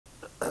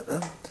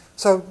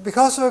So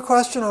because of a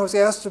question I was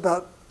asked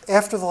about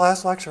after the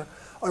last lecture,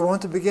 I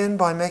want to begin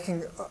by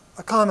making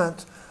a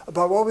comment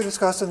about what we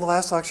discussed in the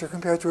last lecture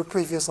compared to a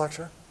previous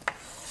lecture.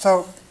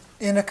 So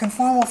in a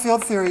conformal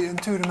field theory in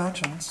 2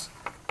 dimensions,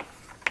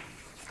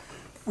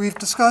 we've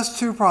discussed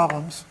 2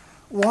 problems.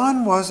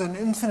 One was an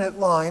infinite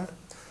line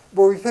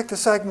where we picked a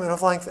segment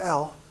of length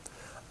L,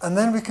 and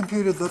then we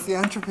computed that the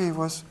entropy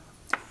was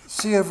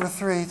C over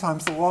 3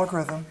 times the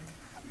logarithm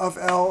of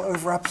L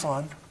over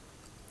epsilon,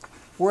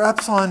 where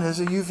epsilon is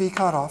a UV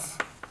cutoff.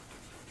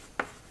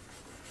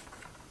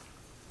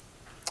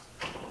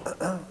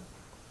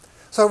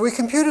 So we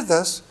computed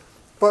this,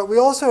 but we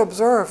also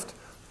observed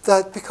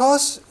that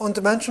because on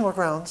dimensional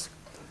grounds,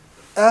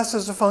 S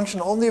is a function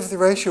only of the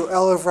ratio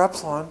L over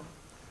epsilon,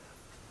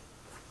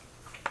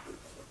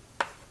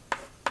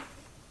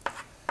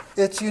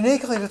 it's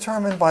uniquely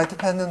determined by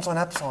dependence on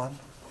epsilon.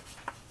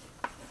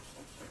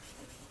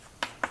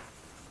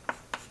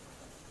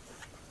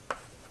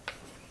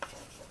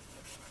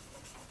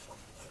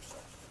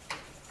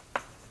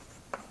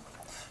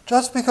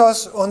 Just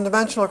because on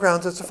dimensional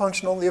grounds it's a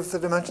function only of the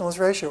dimensionless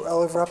ratio,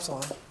 L over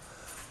epsilon.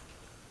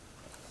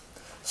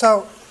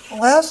 So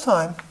last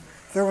time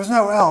there was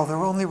no L, there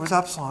only was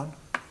epsilon.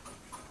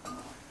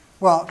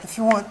 Well, if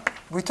you want,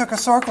 we took a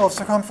circle of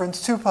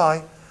circumference 2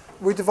 pi,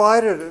 we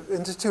divided it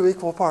into 2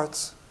 equal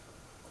parts.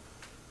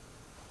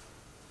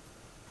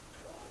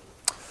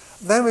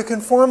 Then we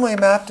conformally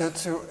mapped it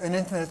to an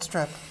infinite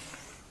strip.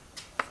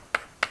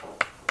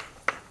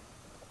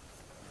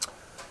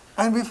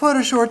 And we put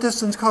a short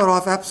distance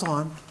cutoff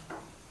epsilon.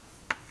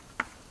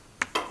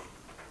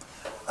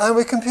 And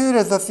we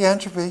computed that the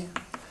entropy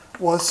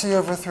was C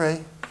over 3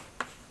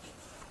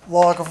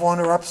 log of 1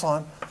 over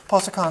epsilon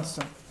plus a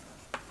constant.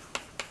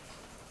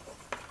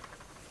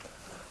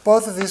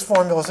 Both of these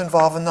formulas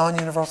involve a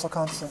non-universal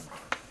constant.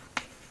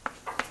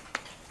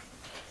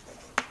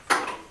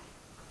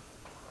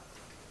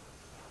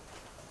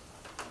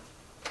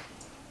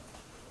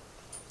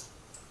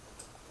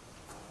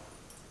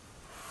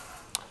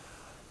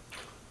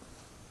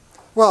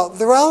 Well,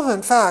 the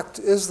relevant fact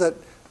is that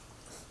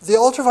the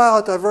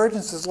ultraviolet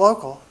divergence is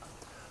local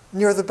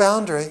near the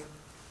boundary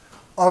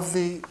of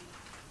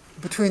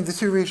between the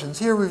 2 regions.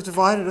 Here we've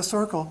divided a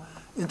circle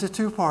into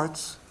 2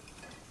 parts,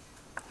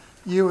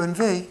 U and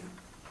V.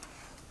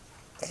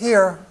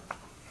 Here,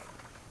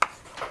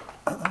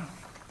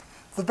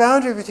 the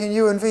boundary between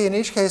U and V in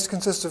each case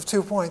consists of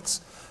 2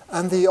 points,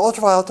 and the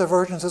ultraviolet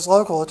divergence is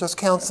local. It just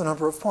counts the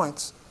number of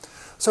points.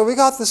 So we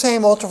got the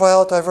same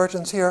ultraviolet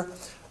divergence here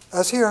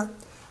as here.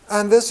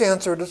 And this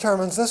answer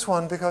determines this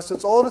one because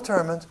it's all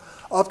determined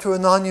up to a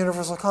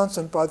non-universal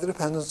constant by the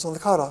dependence on the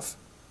cutoff.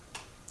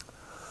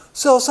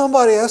 So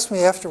somebody asked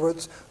me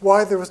afterwards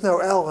why there was no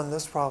L in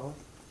this problem.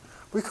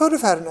 We could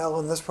have had an L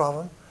in this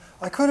problem.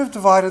 I could have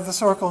divided the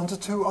circle into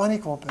 2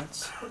 unequal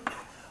bits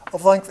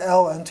of length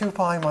L and 2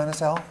 pi minus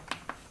L,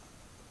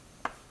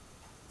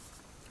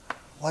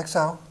 like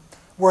so,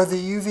 where the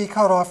UV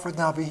cutoff would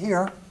now be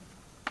here.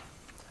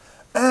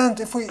 And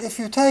if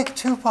you take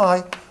 2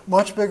 pi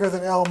much bigger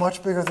than L,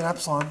 much bigger than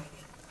epsilon,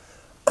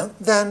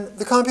 then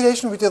the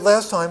computation we did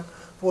last time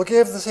will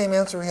give the same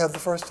answer we had the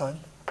first time.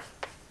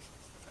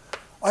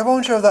 I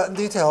won't show that in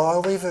detail.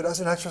 I'll leave it as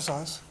an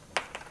exercise.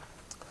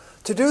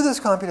 To do this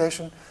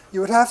computation,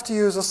 you would have to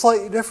use a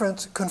slightly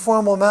different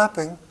conformal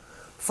mapping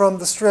from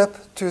the strip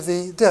to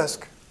the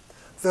disk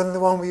than the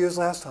one we used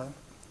last time.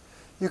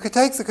 You could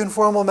take the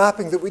conformal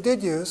mapping that we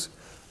did use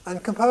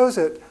and compose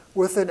it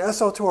with an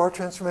SL2R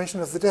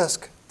transformation of the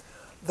disk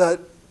that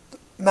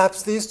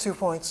maps these 2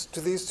 points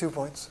to these 2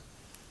 points.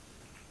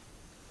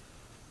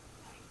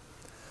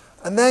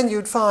 And then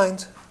you'd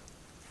find,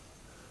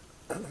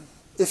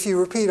 if you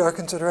repeat our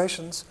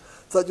considerations,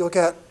 that you'll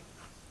get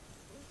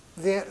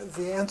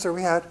the answer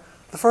we had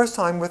the first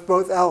time with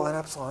both L and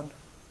epsilon.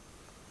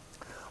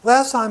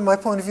 Last time, my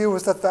point of view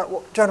was that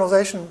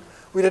generalization,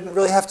 we didn't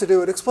really have to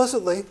do it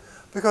explicitly,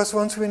 because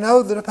once we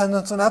know the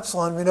dependence on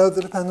epsilon, we know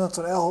the dependence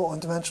on L on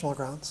dimensional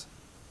grounds.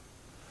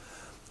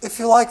 If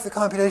you like, the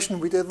computation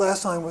we did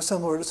last time was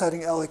similar to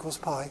setting L equals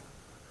pi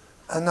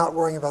and not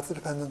worrying about the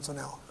dependence on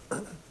L.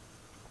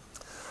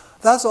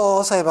 That's all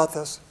I'll say about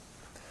this.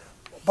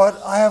 But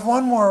I have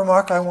one more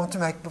remark I want to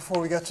make before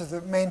we get to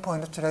the main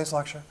point of today's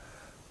lecture.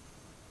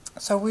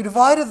 So we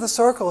divided the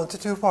circle into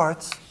 2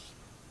 parts,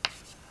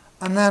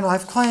 and then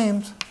I've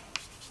claimed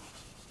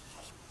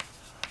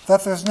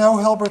that there's no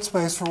Hilbert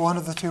space for one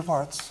of the 2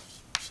 parts.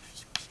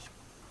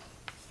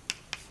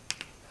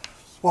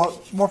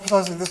 Well, more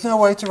precisely, there's no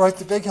way to write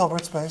the big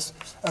Hilbert space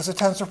as a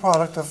tensor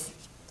product of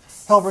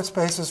Hilbert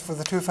spaces for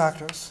the 2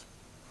 factors.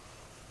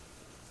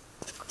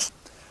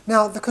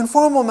 Now, the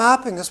conformal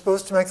mapping is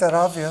supposed to make that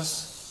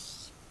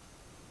obvious.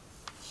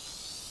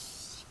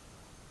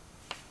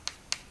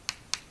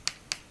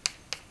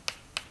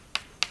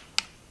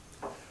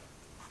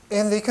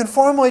 In the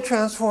conformally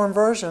transformed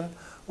version,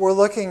 we're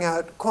looking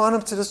at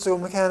quantum statistical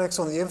mechanics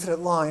on the infinite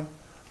line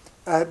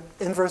at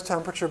inverse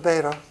temperature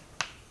beta.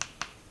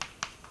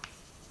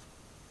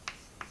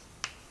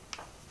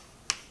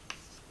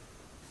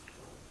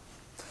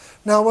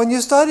 Now, when you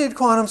studied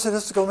quantum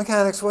statistical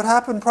mechanics, what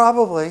happened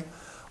probably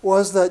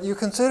was that you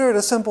considered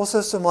a simple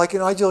system like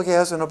an ideal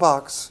gas in a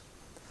box.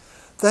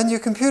 Then you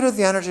computed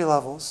the energy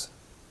levels.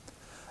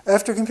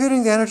 After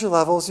computing the energy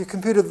levels, you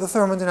computed the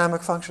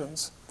thermodynamic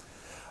functions.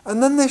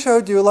 And then they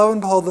showed you, lo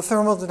and behold, the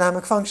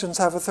thermodynamic functions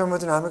have a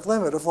thermodynamic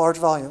limit of large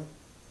volume.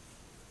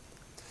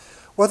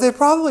 What they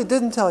probably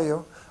didn't tell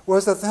you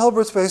was that the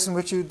Hilbert space in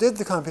which you did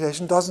the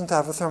computation doesn't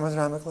have a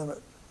thermodynamic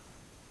limit.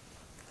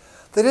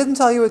 They didn't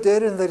tell you it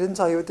did, and they didn't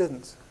tell you it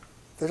didn't.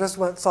 They just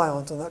went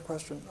silent on that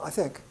question, I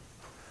think.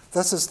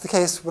 This is the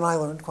case when I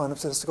learned quantum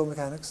statistical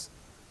mechanics.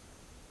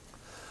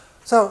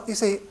 So, you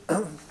see,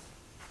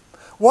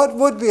 what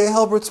would be a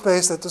Hilbert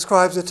space that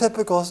describes a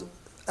typical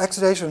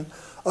excitation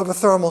of a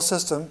thermal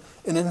system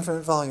in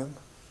infinite volume?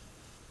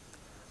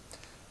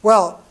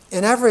 Well,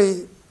 in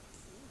every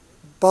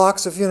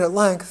box of unit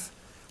length,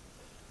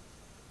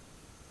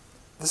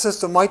 the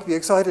system might be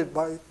excited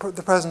by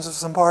the presence of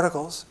some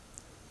particles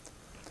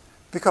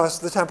because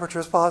the temperature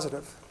is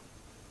positive.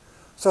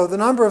 So the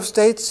number of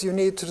states you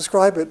need to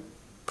describe it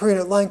per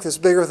unit length is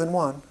bigger than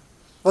 1.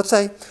 Let's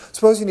say,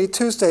 suppose you need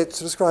 2 states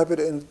to describe it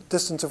in a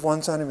distance of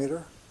 1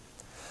 centimeter.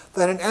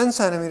 Then in n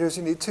centimeters,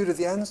 you need 2 to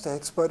the n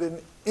states. But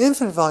in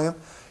infinite volume,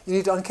 you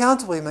need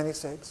uncountably many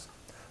states.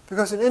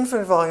 Because in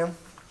infinite volume,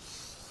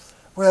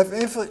 we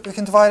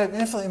can divide it in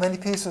infinitely many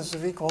pieces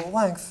of equal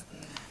length,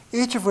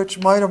 each of which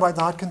might or might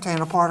not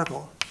contain a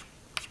particle.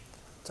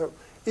 So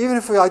even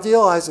if we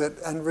idealize it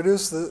and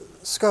reduce the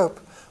scope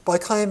by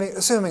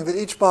assuming that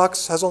each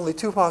box has only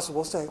 2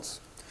 possible states,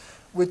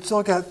 we'd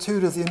still get 2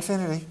 to the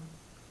infinity,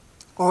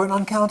 or an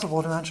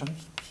uncountable dimension.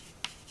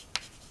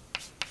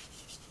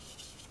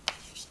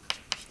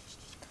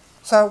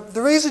 So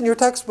the reason your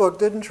textbook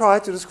didn't try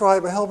to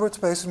describe a Hilbert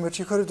space in which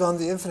you could have done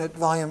the infinite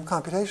volume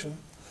computation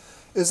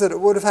is that it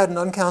would have had an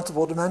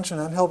uncountable dimension,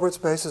 and Hilbert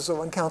spaces of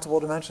uncountable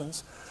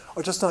dimensions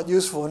are just not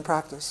useful in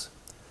practice.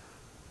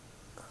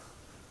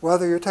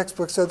 Whether your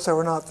textbook said so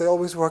or not, they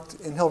always worked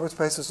in Hilbert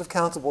spaces of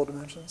countable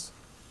dimensions.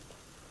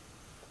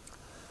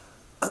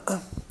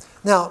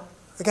 Now,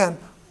 again,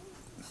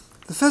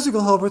 the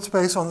physical Hilbert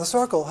space on the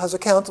circle has a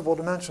countable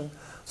dimension,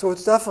 so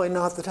it's definitely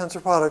not the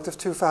tensor product of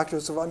 2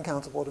 factors of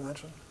uncountable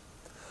dimension.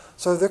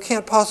 So there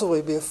can't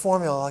possibly be a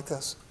formula like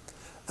this.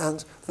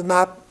 And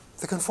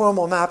the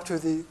conformal map to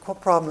the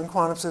problem in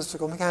quantum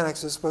statistical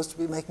mechanics is supposed to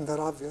be making that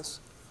obvious.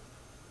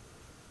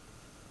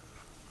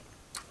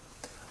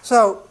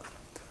 So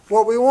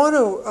what we want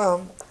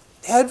to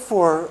head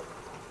for,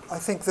 I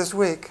think, this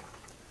week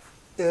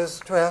is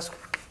to ask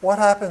what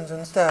happens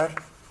instead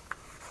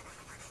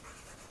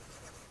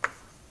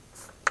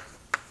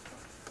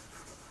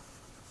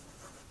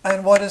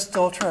and what is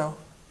still true.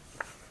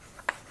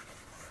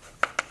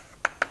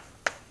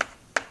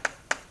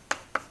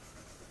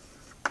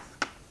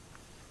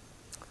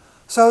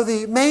 So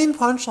the main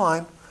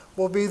punchline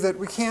will be that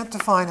we can't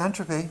define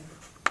entropy.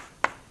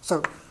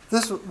 So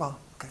this, well,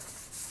 okay.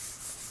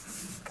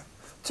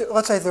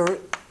 Let's say there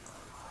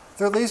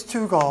are at least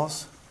 2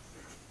 goals.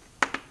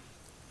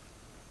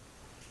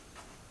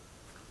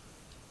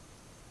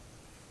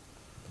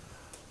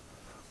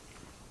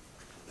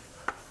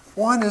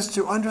 One is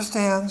to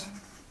understand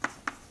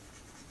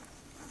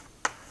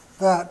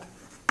that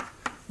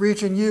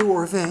region U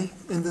or V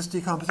in this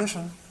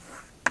decomposition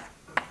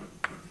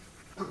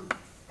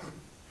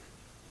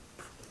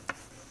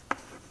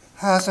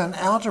has an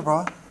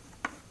algebra,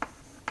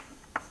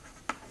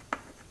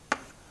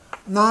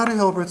 not a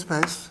Hilbert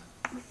space,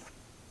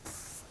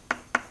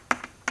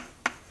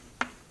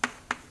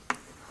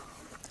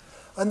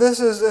 and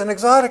this is an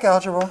exotic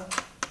algebra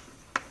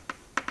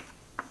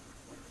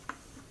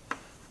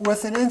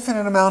with an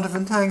infinite amount of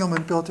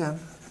entanglement built in.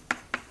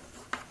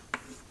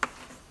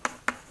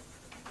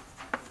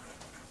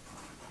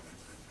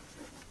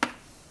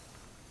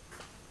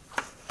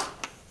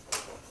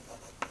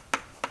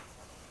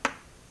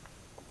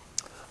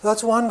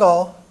 That's one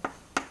goal.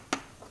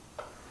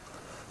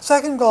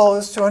 Second goal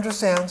is to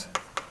understand,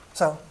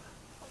 so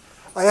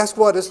I asked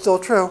what is still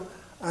true,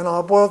 and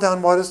I'll boil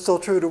down what is still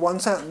true to 1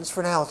 sentence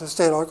for now to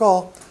state our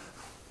goal.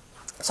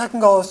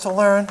 Second goal is to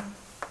learn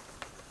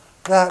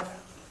that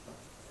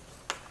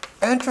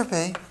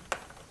entropy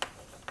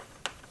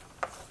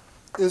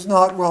is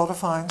not well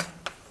defined.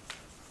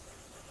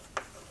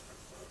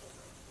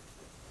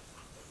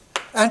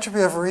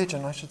 Entropy of a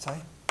region, I should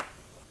say.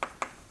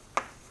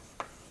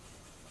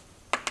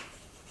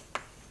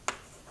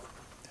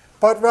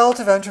 But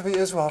relative entropy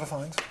is well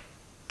defined.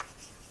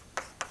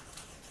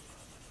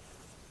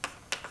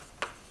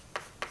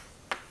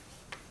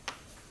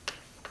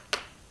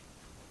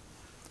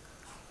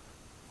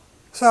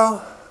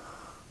 So,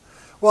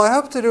 well, I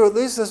hope to do at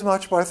least this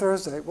much by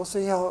Thursday. We'll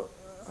see how,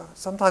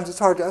 sometimes it's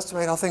hard to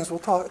estimate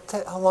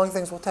how long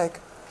things will take.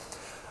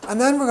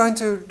 And then we're going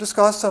to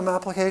discuss some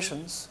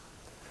applications.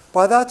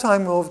 By that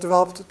time, we'll have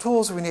developed the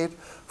tools we need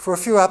for a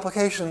few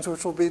applications,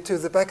 which will be to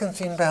the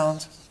Bekenstein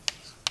bound.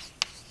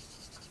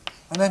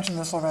 I mentioned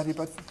this already,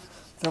 but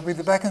there'll be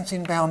the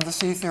Bekenstein bound, the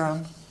C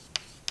theorem,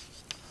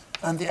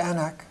 and the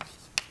ANAC.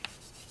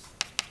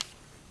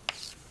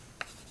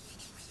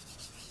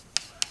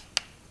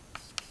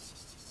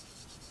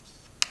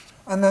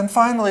 And then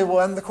finally, we'll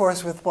end the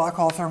course with black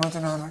hole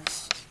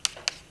thermodynamics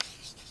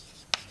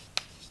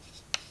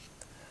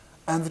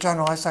and the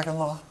generalized second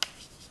law.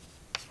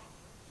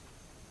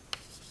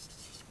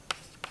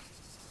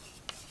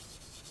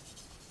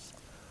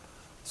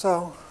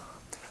 So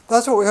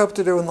that's what we hope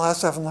to do in the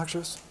last 7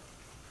 lectures.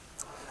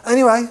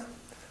 Anyway,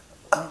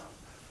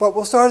 but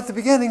we'll start at the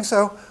beginning.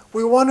 So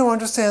we want to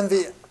understand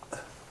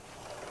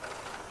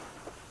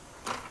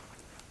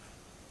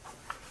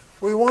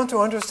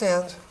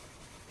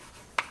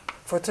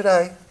for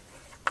today,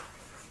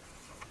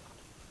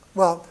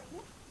 well,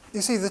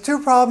 you see the two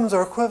problems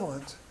are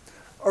equivalent.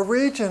 A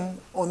region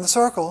on the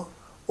circle,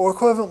 or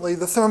equivalently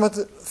the thermal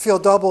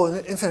field double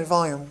in infinite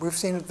volume. We've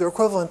seen they're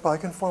equivalent by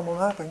conformal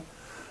mapping.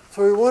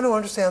 So we want to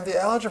understand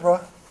the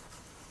algebra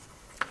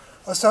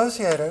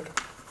associated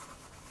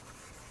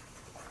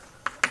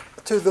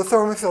to the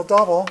thermal field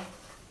double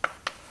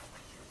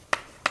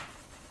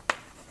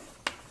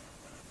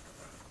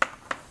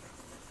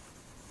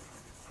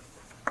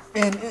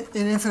in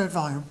infinite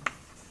volume.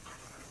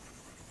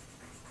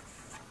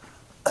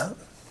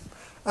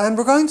 And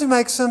we're going to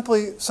make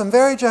simply some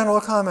very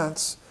general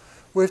comments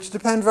which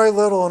depend very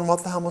little on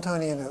what the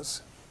Hamiltonian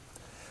is.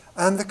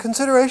 And the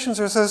considerations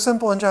are so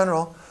simple in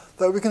general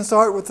that we can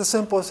start with the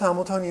simplest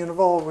Hamiltonian of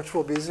all, which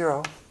will be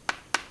 0.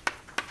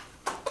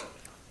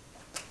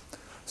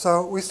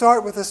 So we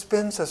start with a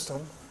spin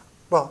system.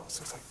 Well,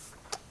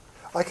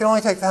 I can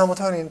only take the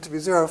Hamiltonian to be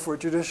 0 for a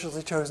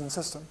judiciously chosen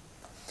system.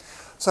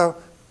 So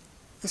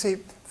you see,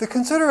 the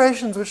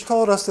considerations which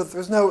told us that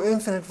there's no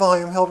infinite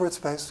volume Hilbert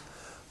space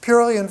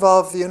purely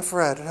involve the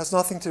infrared. It has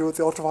nothing to do with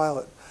the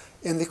ultraviolet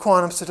in the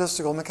quantum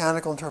statistical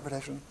mechanical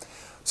interpretation.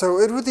 So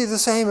it would be the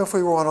same if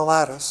we were on a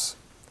lattice.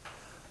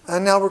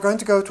 And now we're going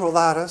to go to a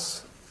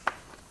lattice,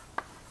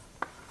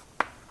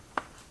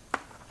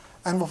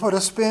 and we'll put a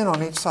spin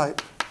on each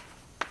site.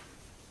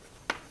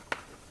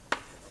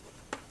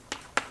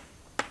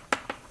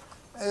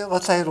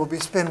 Let's say it will be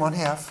spin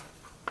 1/2.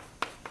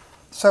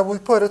 So we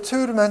put a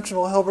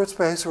 2-dimensional Hilbert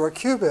space, or a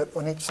qubit,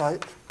 on each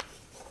site.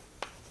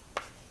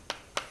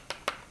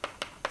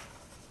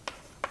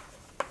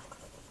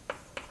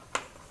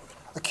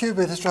 A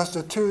qubit is just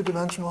a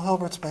 2-dimensional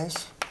Hilbert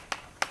space.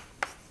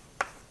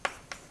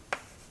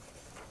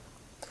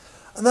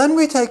 And then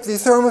we take the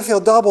thermal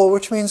field double,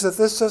 which means that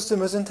this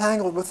system is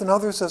entangled with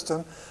another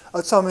system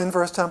at some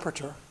inverse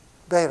temperature,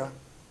 beta.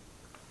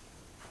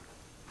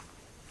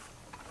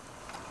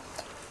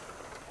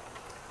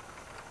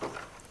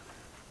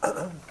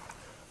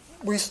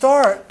 We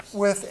start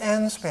with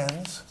n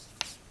spins,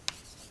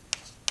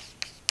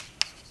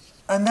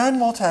 and then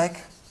we'll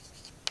take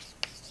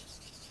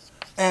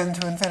n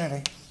to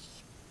infinity.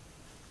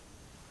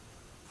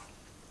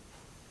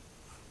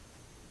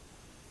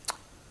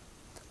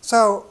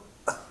 So,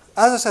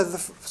 as I said,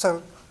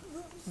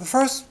 the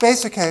first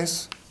basic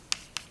case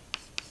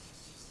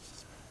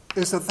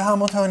is that the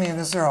Hamiltonian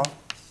is 0.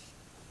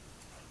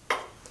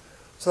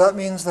 So that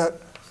means that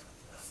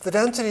the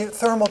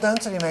thermal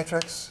density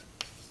matrix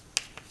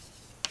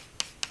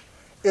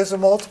is a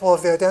multiple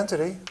of the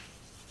identity.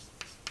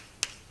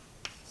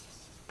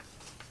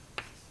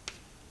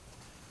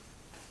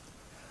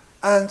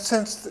 And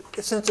since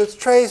its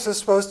trace is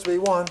supposed to be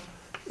 1,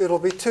 it'll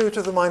be 2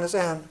 to the minus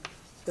n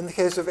in the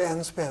case of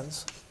n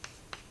spins.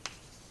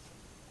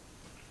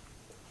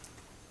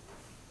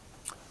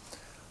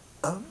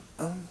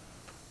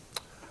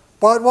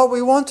 But what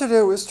we want to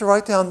do is to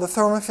write down the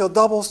thermal field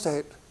double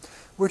state,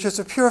 which is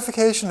a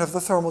purification of the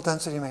thermal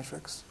density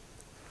matrix.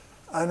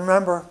 And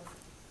remember,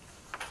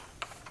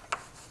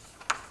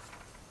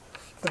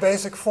 the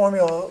basic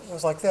formula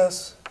was like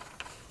this.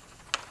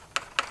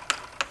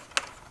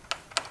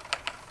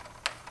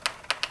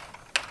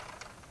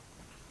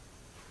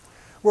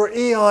 Where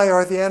EI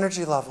are the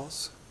energy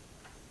levels.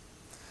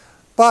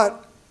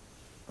 But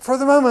for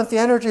the moment, the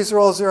energies are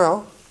all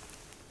 0,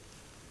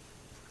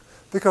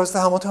 because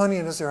the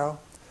Hamiltonian is 0,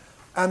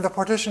 and the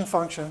partition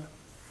function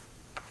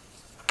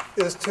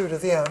is 2 to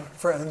the n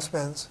for n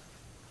spins.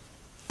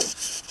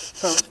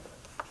 So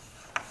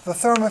the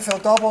thermal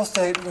field double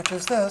state, which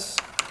is this,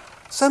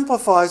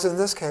 simplifies in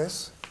this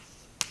case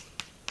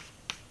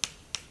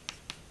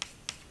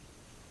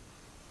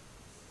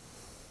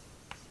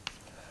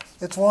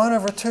it's 1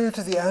 over 2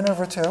 to the n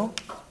over 2.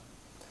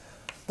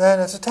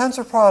 Then it's a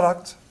tensor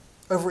product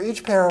over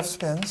each pair of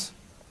spins.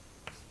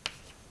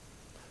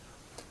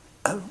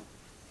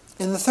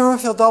 In the thermal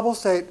field double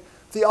state,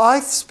 the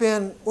ith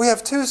spin, we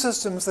have two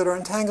systems that are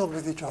entangled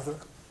with each other.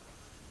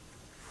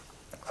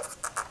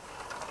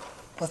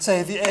 Let's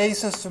say the A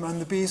system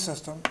and the B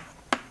system.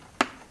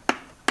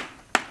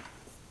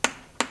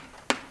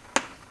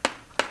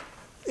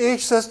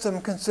 Each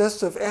system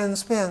consists of n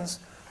spins,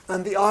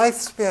 and the ith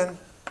spin,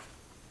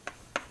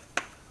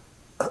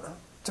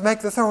 to make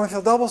the thermal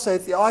field double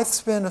state, the ith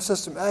spin of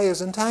system A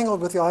is entangled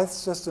with the ith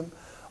spin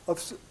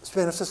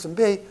of system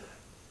B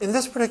in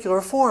this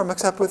particular form,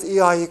 except with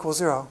EI equals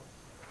 0.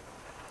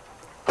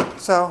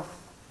 So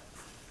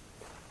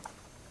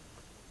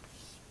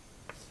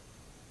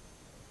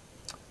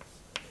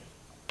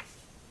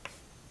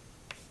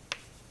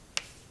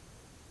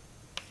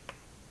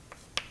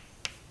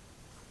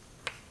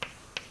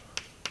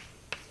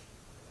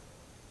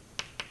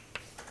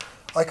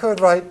I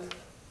could write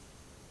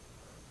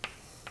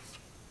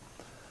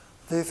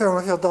the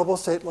thermal field double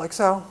state like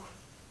so.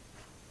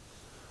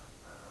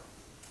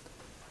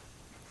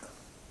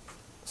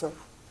 So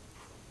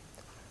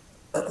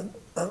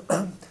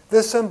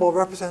this symbol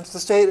represents the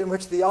state in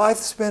which the ith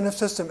spin of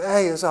system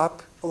A is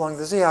up along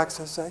the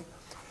z-axis, say.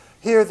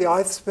 Here, the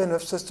ith spin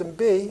of system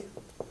B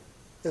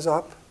is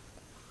up.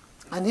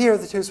 And here,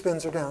 the two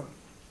spins are down.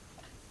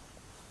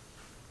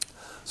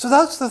 So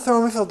that's the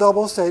thermal field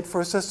double state for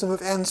a system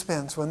of n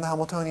spins when the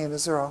Hamiltonian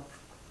is 0.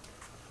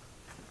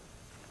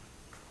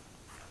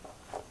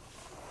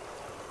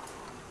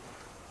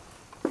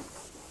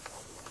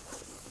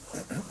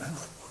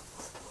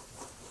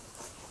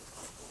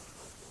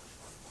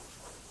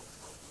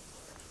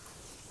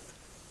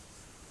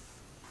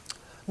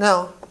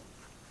 Now,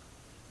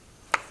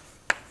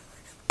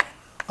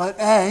 let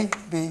A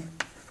be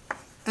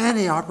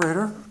any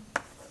operator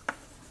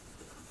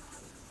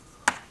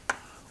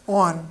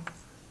on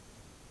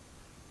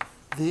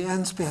the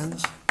n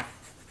spins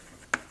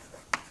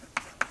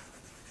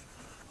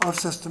of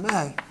system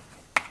A.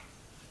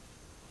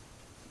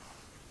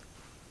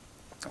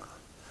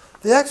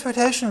 The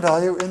expectation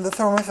value in the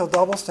thermal field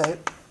double state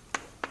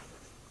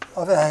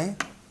of A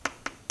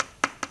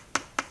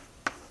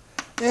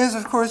is,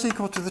 of course,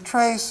 equal to the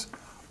trace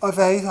of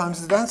A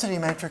times the density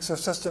matrix of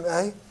system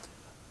A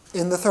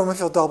in the thermal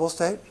field double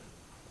state.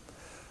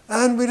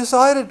 And we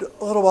decided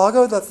a little while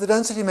ago that the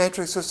density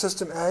matrix of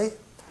system A,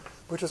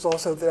 which is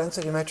also the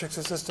density matrix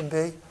of system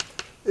B,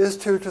 is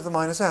 2 to the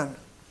minus n.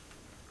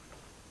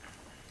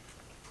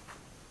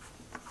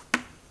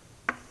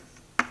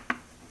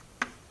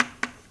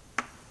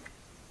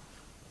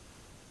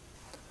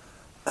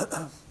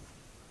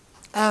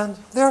 And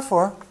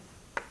therefore,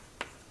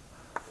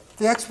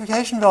 the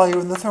expectation value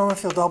in the thermal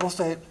field double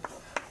state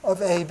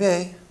of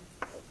AB,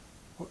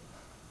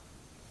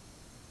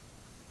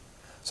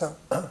 so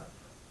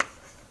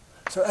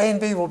A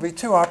and B will be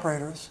two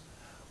operators.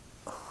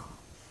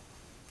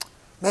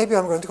 Maybe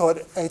I'm going to call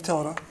it A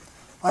tilde.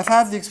 I've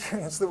had the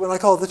experience that when I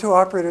call the two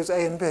operators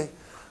A and B,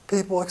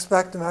 people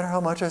expect, no matter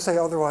how much I say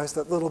otherwise,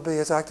 that little b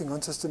is acting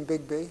on system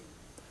big B.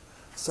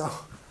 So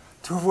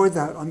to avoid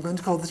that, I'm going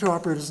to call the two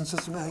operators in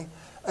system A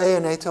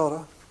and A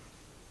tilde.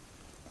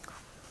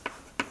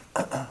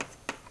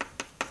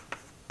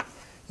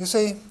 You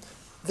see,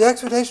 the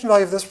expectation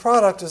value of this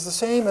product is the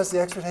same as the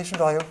expectation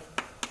value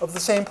of the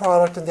same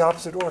product in the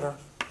opposite order.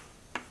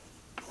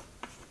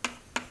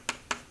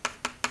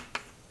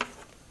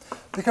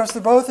 Because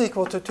they're both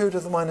equal to 2 to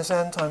the minus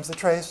n times the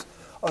trace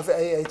of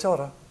A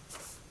tilde.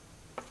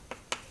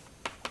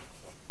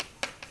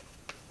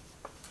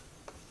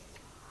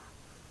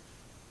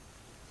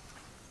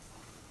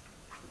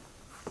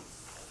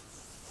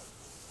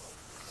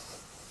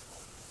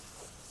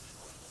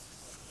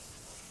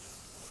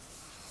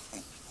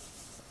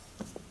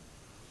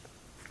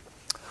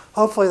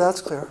 Hopefully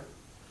that's clear.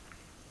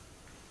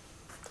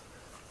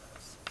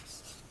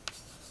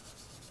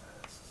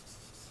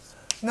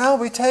 Now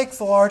we take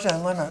the large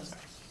n limit.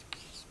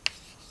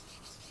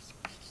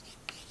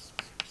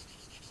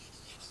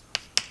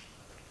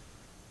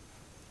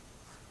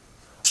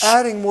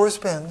 Adding more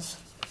spins,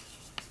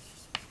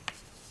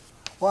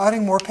 well,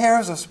 adding more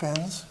pairs of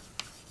spins,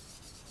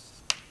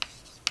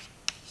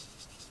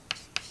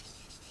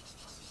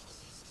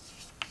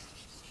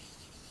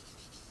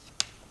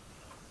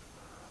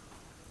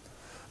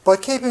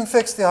 but keeping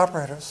fixed the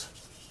operators.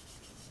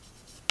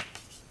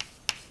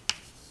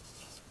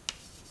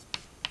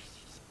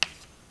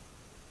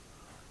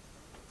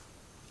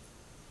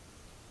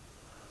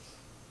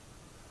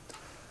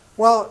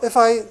 Well, if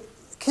I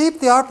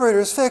keep the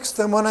operators fixed,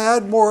 then when I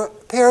add more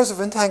pairs of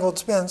entangled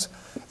spins,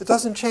 it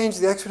doesn't change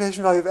the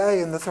expectation value of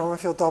A in the thermal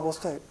field double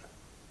state.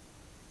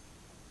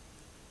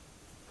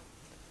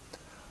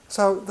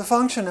 So the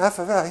function f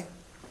of A,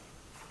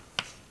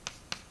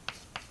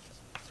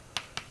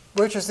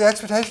 which is the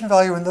expectation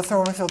value in the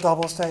thermal field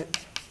double state,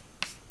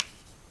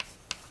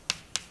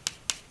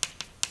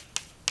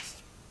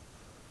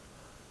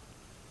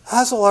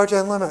 has a large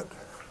n limit.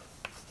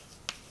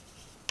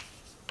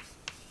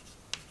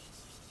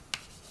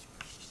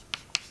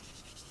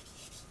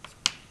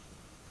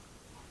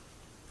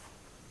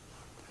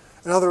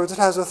 In other words, it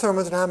has a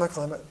thermodynamic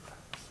limit.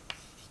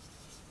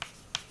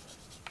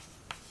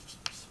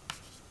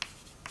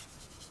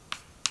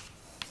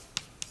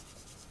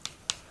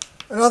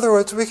 In other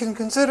words, we can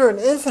consider an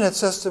infinite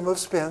system of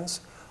spins,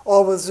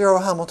 all with 0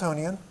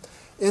 Hamiltonian,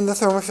 in the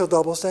thermal field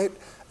double state.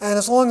 And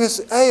as long as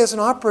A is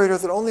an operator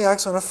that only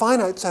acts on a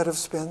finite set of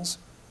spins,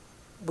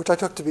 which I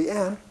took to be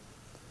n,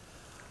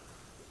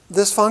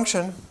 this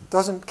function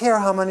doesn't care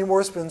how many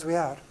more spins we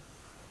add.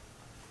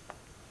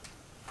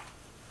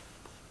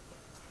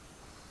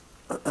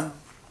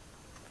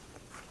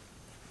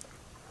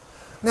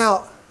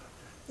 Now,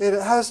 it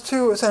has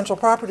two essential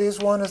properties.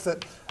 One is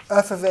that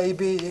f of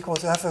AB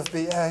equals f of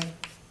BA.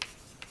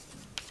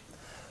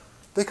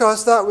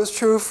 Because that was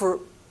true for,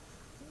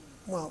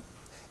 well,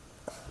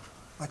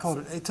 I called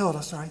it A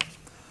tilde, sorry.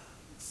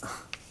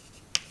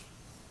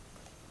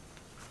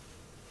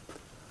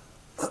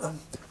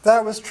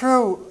 that was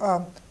true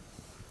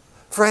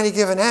for any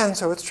given n,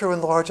 so it's true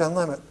in the large n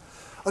limit.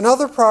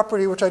 Another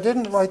property which I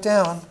didn't write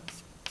down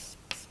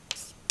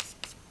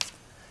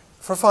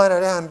for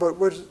finite n, but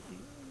which, you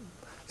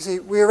see,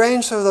 we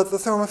arranged so that the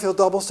thermal field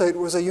double state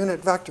was a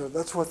unit vector.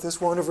 That's what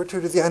this 1 over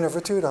 2 to the n over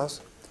 2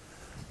 does.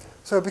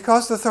 So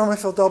because the thermal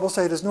field double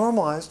state is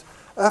normalized,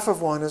 f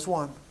of 1 is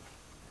 1.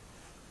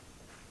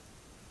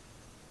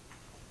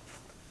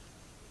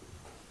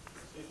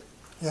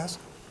 Yes?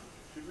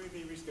 Should we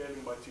be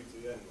rescaling by 2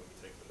 to the n when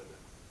we take the limit?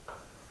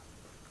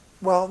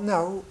 Well,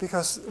 no,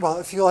 because, well,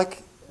 if you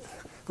like,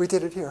 we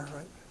did it here,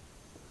 right?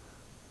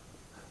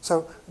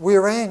 So we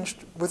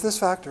arranged, with this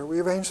factor, we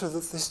arranged so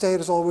that the state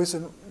is always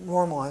a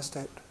normalized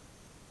state.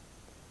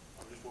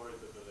 I'm just worried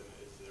that the limit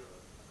is 0.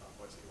 I can't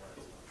quite see why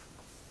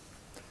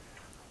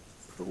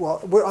it's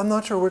not. Well, I'm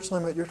not sure which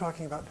limit you're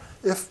talking about.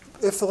 If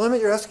the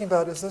limit you're asking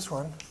about is this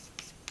one,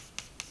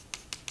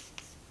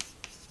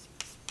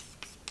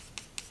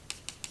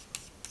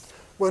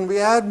 when we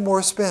add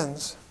more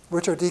spins,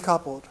 which are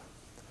decoupled,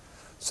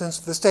 since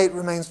the state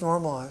remains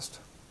normalized,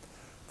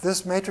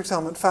 this matrix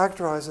element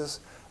factorizes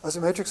as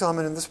a matrix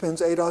element in the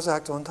spins A does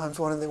act on times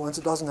 1 and the ones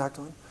it doesn't act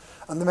on.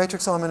 And the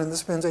matrix element in the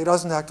spins A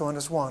doesn't act on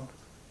is 1.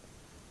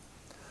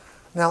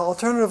 Now,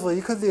 alternatively,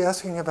 you could be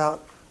asking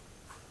about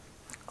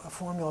a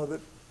formula that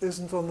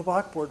isn't on the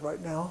blackboard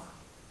right now,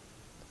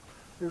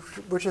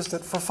 which is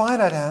that for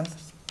finite n,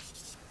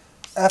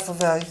 f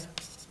of a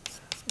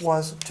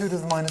was 2 to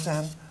the minus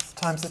n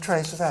times the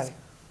trace of a.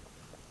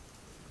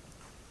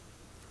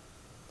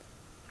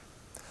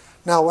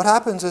 Now, what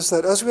happens is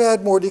that as we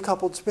add more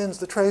decoupled spins,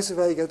 the trace of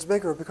a gets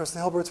bigger because the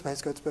Hilbert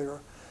space gets bigger,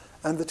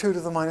 and the 2 to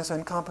the minus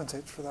n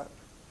compensates for that.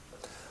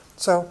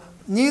 So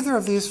neither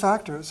of these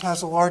factors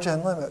has a large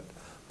n limit,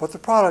 but the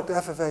product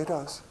f of a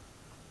does.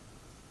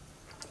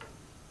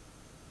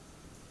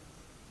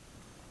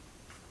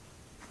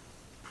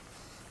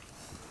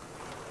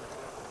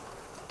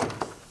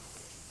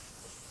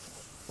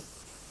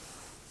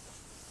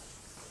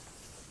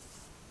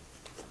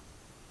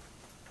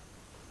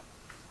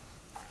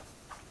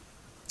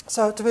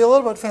 So to be a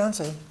little bit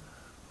fancy,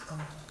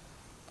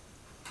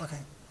 okay.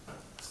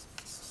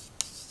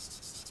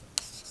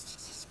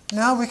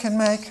 Now we can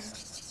make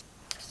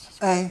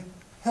a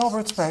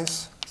Hilbert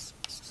space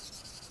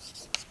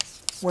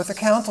with a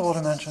countable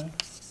dimension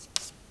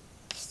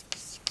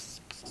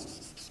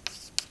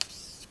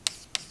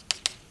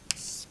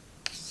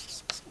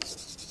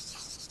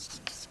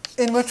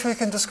in which we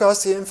can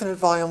discuss the infinite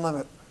volume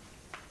limit.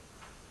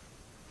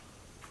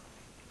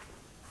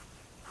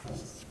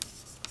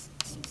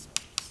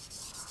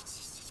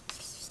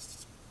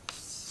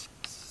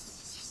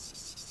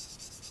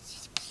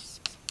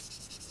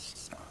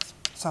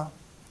 So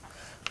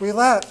we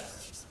let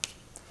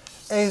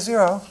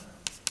A0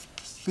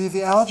 be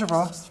the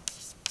algebra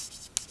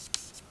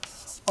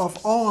of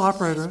all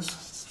operators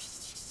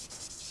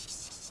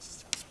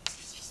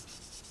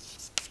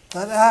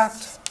that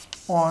act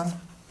on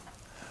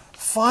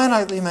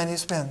finitely many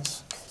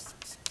spins.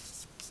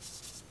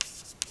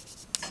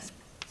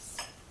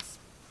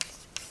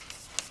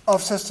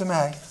 Of system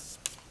A.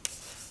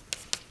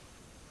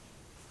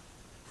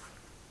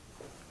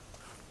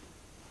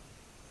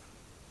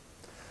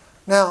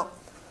 Now,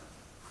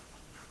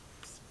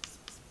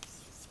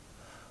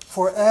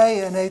 for A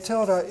and A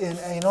tilde in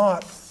A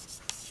naught,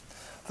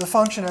 the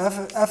function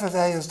f of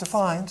A is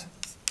defined,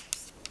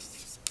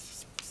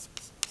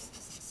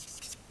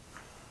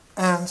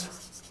 and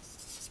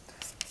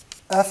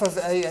f of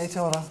A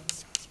tilde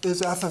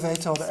is f of A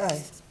tilde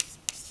A.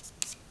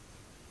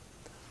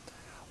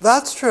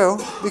 That's true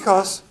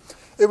because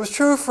it was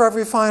true for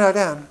every finite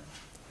n.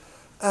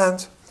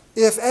 And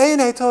if A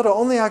and A tilde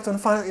only act on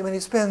finitely many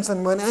spins,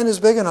 then when n is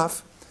big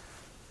enough,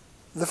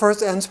 the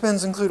first n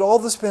spins include all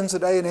the spins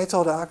that A and A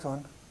tilde act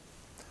on.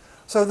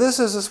 So this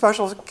is a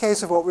special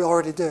case of what we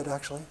already did,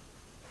 actually.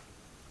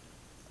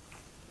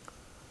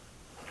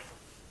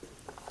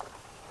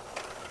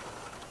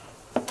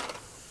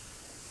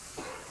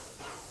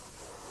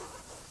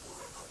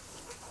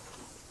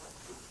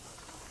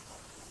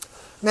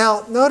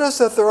 Now, notice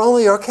that there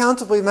only are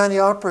countably many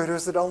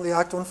operators that only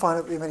act on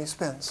finitely many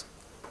spins.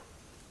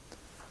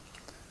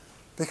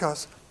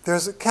 Because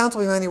there's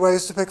countably many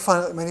ways to pick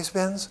finitely many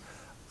spins,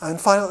 and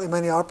finitely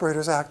many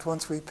operators act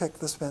once we pick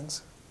the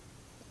spins.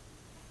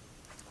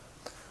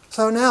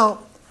 So now,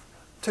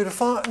 we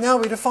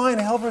define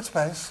a Hilbert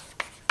space,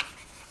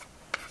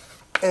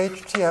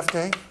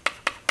 HTFD.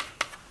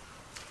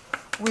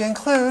 We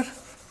include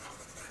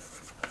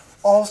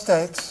all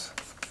states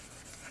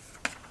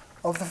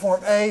of the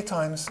form A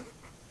times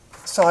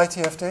psi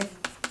TFD,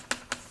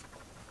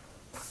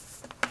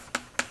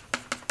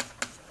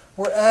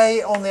 where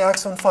A only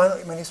acts on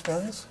finitely many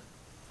spins.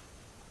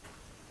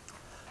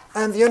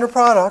 And the inner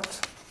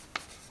product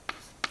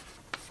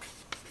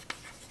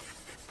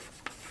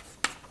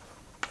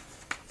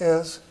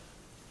is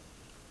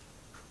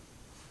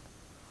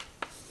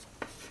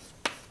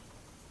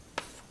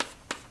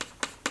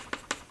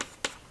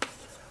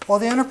well,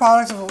 the inner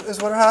product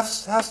is what it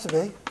has to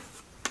be.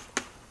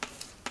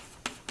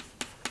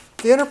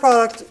 the inner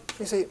product,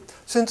 you see,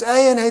 since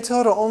A and A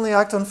tilde only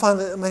act on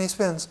finitely many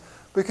spins,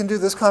 we can do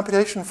this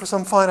computation for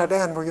some finite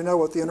n where you know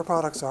what the inner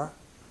products are.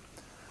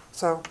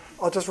 So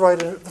I'll just write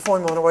the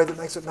formula in a way that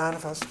makes it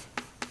manifest.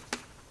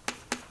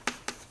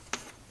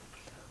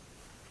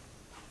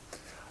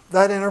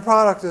 That inner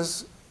product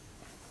is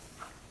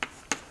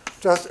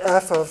just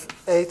f of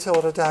A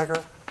tilde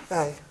dagger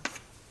A.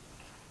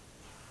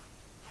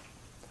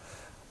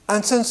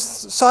 And since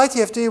psi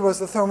TFD was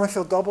the thermal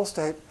field double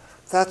state,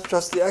 that's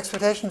just the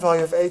expectation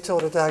value of A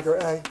tilde dagger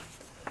A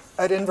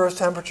at inverse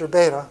temperature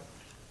beta.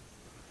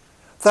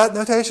 That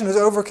notation is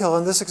overkill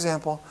in this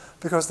example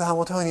because the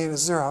Hamiltonian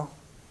is 0.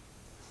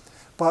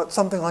 But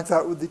something like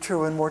that would be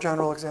true in more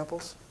general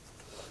examples.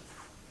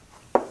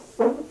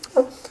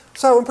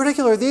 So in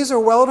particular, these are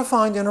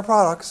well-defined inner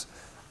products,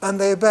 and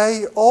they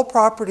obey all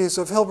properties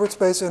of Hilbert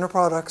space inner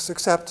products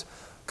except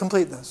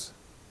completeness.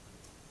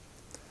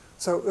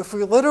 So if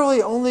we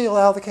literally only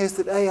allow the case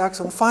that A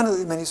acts on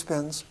finitely many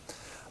spins,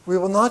 we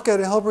will not get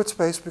a Hilbert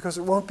space because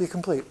it won't be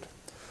complete.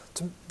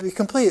 To be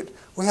complete,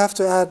 we have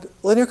to add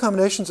linear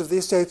combinations of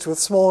these states with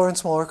smaller and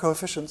smaller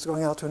coefficients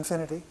going out to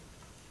infinity.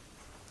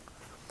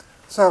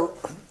 So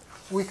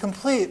we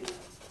complete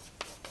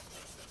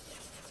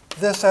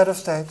this set of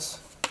states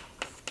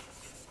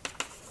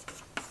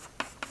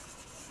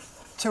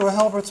to a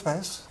Hilbert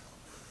space.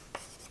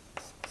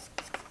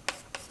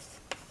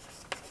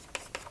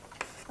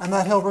 And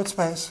that Hilbert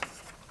space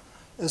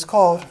is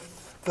called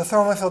the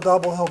thermal field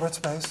double Hilbert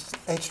space,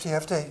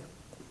 HTFD.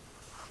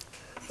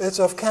 It's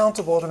of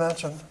countable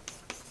dimension.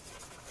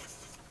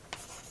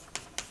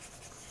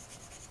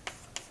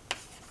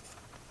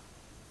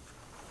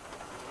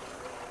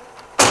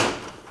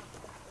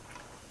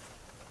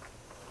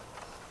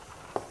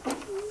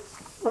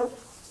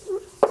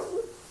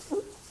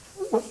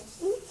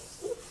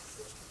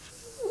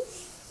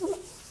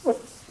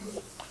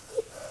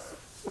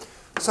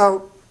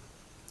 So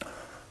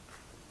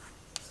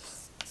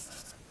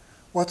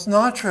what's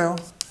not true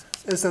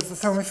is that the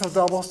thermal field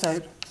double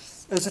state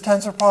is a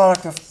tensor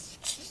product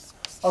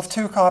of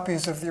two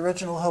copies of the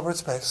original Hilbert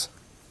space.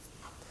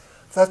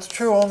 That's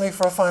true only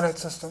for a finite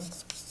system.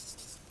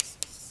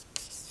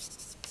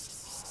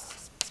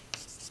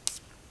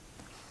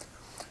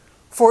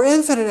 For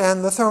infinite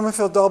n, the thermal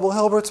field double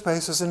Hilbert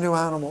space is a new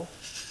animal.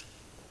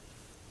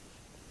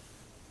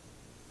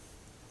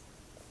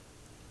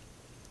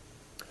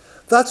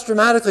 That's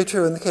dramatically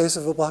true in the case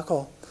of a black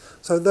hole.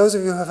 So those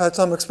of you who have had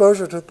some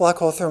exposure to black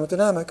hole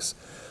thermodynamics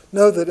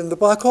know that in the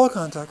black hole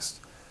context,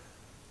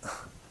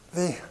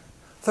 the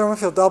thermal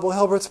field double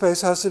Hilbert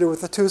space has to do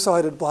with a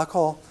two-sided black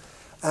hole.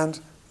 And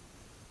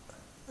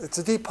it's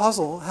a deep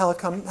puzzle how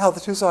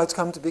the two sides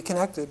come to be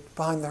connected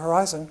behind the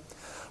horizon.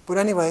 But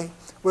anyway,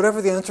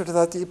 whatever the answer to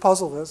that deep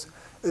puzzle is,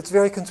 it's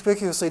very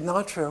conspicuously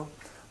not true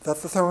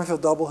that the thermal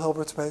field double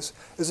Hilbert space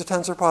is a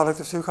tensor product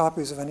of two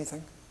copies of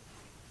anything.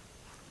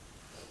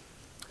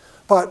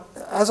 But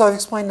as I've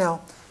explained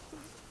now,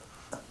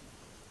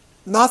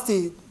 not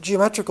the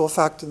geometrical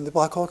fact in the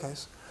black hole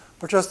case,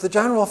 but just the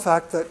general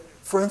fact that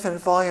for infinite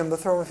volume, the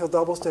thermal field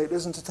double state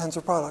isn't a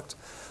tensor product.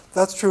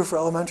 That's true for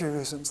elementary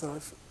reasons that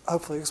I've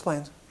hopefully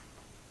explained.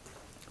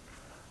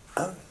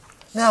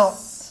 Now,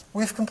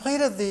 we've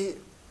completed the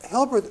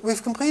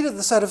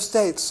set of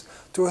states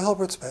to a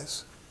Hilbert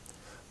space.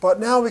 But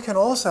now we can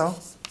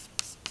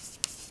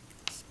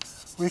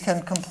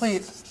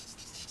complete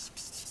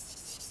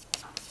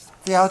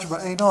the algebra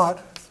A0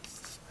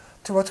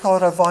 to what's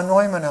called a von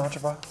Neumann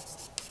algebra.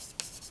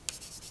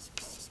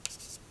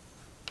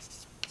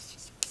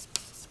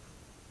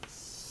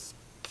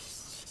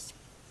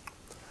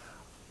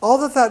 All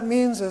that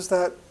means is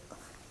that,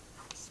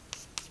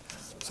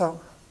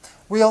 so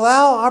we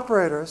allow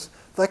operators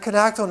that can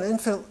act on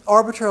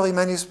arbitrarily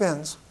many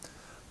spins,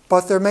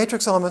 but their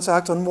matrix elements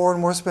act on more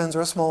and more spins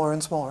or smaller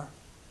and smaller.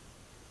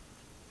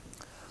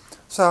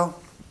 So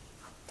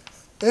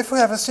if we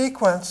have a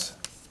sequence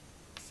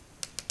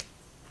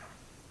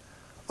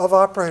of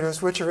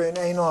operators which are in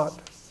A0,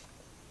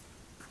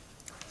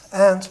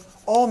 and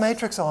all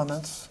matrix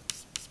elements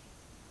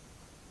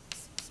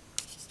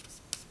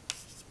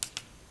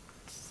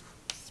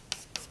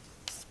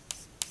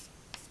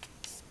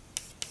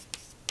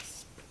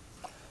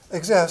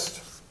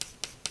exist,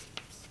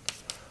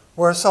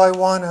 where psi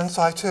 1 and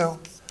psi 2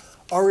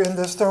 are in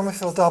this thermal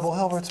field double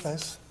Hilbert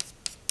space,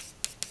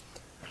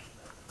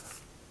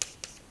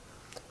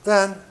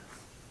 then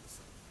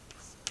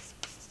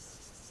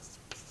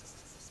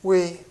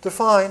we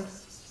define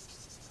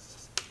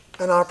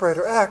an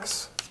operator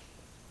X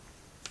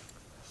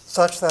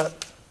such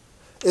that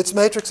its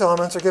matrix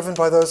elements are given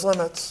by those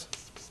limits.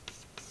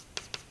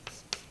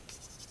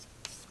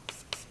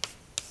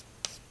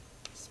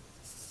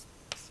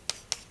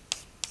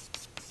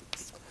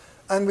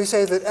 And we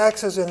say that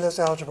X is in this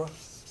algebra.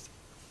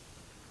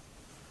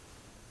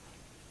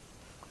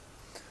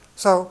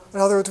 So, in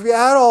other words, we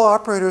add all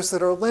operators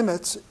that are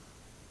limits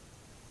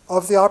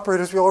of the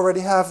operators we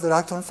already have that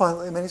act on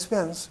finitely many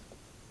spins,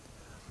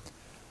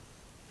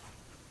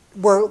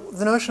 where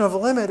the notion of a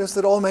limit is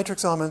that all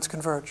matrix elements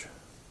converge.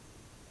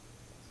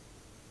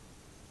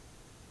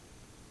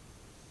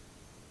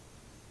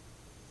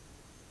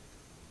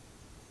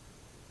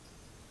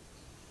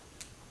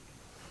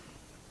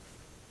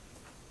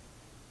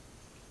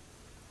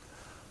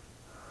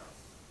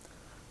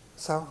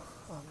 So.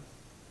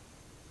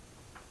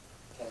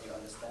 Can you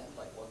understand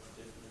like what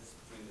the difference is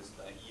between this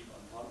naive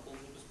uncountable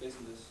Hilbert space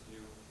and this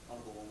new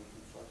countable one we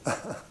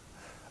constructed?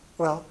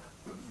 Well,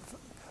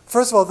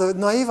 first of all, the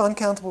naive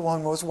uncountable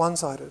one was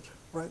one-sided,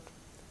 right?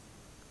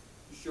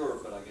 Sure,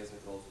 but I guess I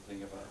could also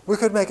think about. We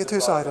could make it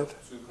two-sided.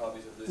 Two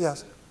copies of this.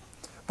 Yes,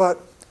 but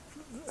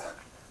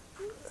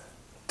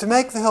to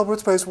make the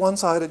Hilbert space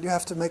one-sided, you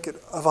have to make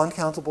it of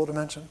uncountable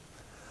dimension.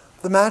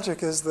 The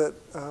magic is that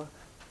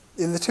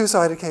in the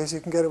two-sided case,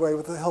 you can get away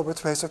with the Hilbert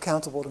space of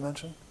countable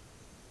dimension.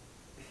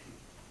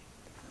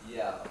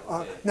 Yeah.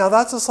 Okay. Now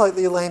that's a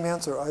slightly lame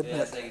answer, I admit.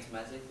 Yeah, saying it's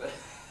magic, but.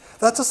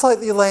 That's a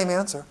slightly lame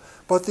answer.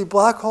 But the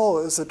black hole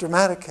is a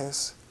dramatic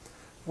case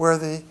where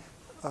the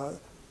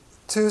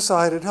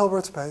two-sided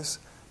Hilbert space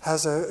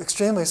has an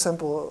extremely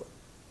simple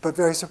but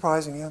very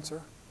surprising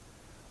answer.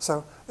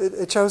 So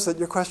it shows that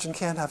your question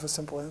can't have a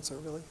simple answer,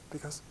 really,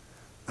 because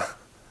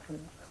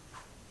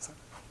so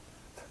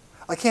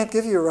I can't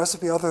give you a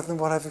recipe other than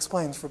what I've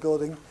explained for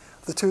building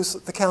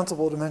the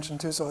countable dimension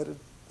two-sided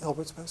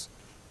Hilbert space.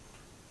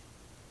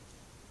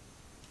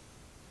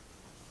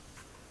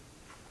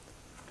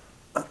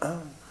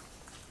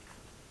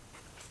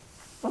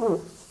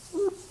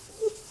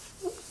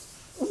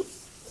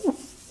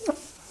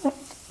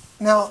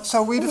 Now,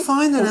 so we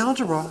defined an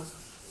algebra,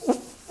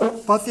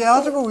 but the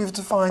algebra we've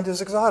defined is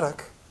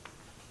exotic.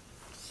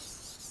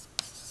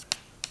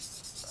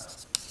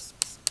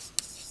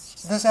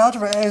 This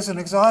algebra A is an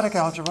exotic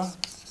algebra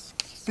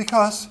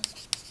because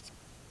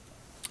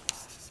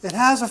it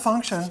has a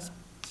function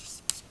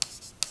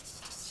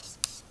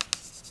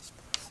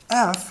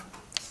f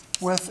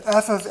with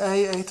f of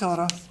a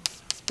tilde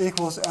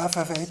equals f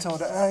of a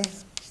tilde a,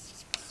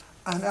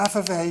 and f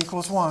of a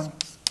equals 1.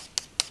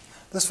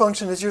 This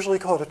function is usually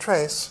called a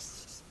trace.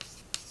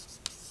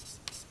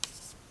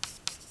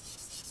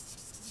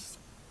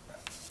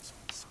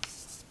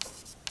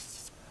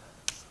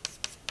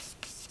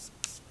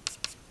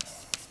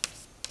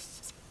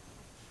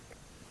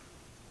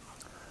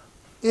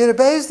 It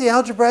obeys the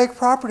algebraic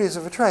properties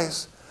of a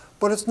trace,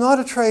 but it's not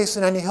a trace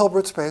in any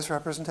Hilbert space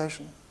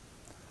representation.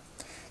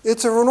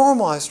 It's a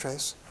renormalized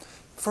trace.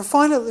 For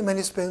finitely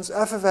many spins,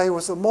 f of a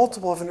was the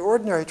multiple of an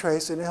ordinary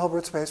trace in a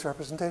Hilbert space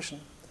representation.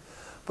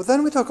 But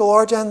then we took a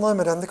large n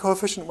limit and the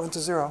coefficient went to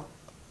 0.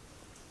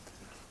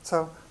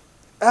 So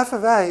f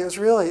of a is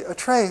really a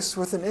trace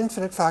with an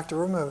infinite factor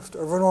removed, a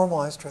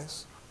renormalized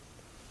trace.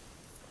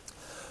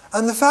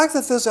 And the fact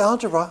that this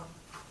algebra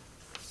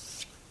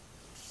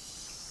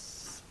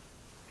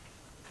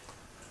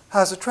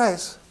has a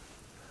trace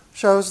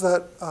shows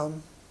that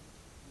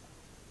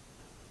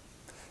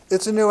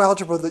it's a new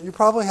algebra that you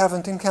probably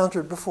haven't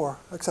encountered before,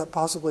 except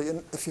possibly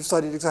if you've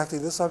studied exactly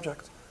this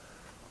subject.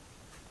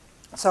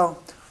 So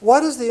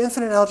what is the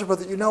infinite algebra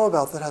that you know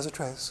about that has a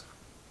trace?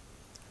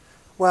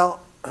 Well,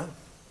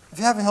 if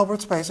you have a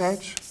Hilbert space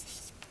H,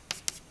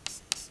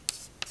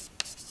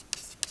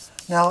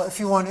 now if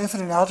you want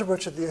infinite algebra,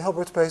 it should be a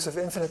Hilbert space of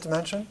infinite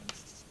dimension.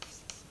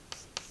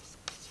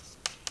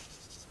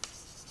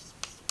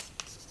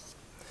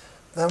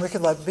 Then we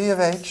could let B of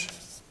H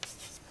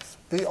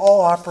be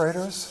all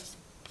operators.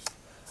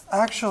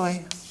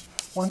 Actually,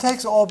 one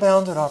takes all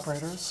bounded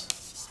operators.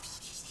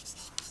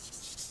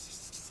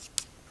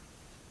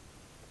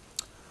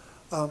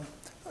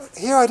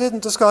 Here I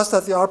didn't discuss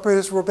that the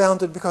operators were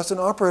bounded because an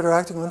operator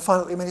acting on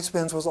finitely many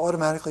spins was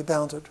automatically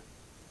bounded.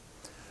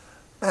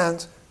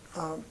 And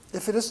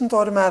if it isn't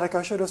automatic,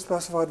 I should have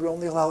specified we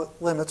only allow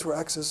limits where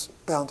x is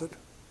bounded.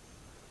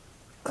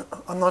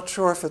 I'm not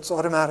sure if it's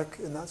automatic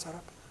in that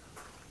setup.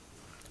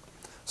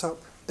 So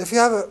if you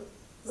have a...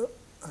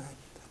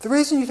 The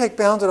reason you take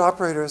bounded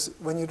operators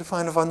when you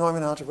define a von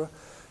Neumann algebra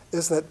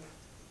is that,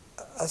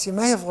 as you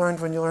may have learned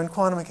when you learned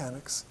quantum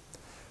mechanics,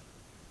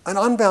 an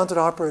unbounded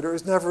operator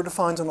is never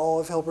defined in all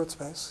of Hilbert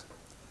space.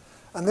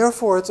 And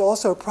therefore, it's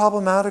also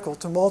problematical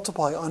to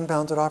multiply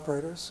unbounded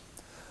operators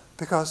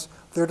because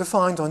they're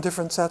defined on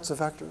different sets of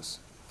vectors.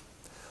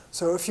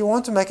 So if you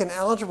want to make an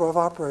algebra of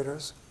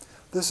operators,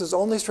 this is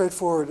only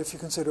straightforward if you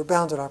consider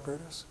bounded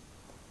operators.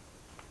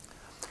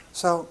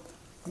 So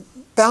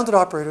bounded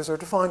operators are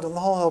defined on the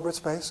whole Hilbert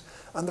space,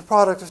 and the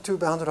product of two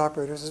bounded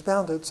operators is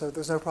bounded, so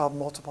there's no problem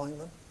multiplying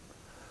them.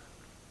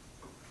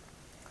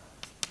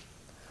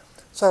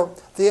 So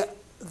the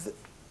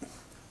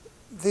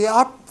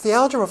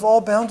algebra of all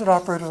bounded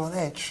operators on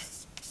H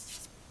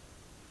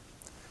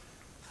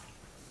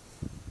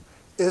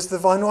is the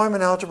von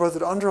Neumann algebra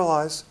that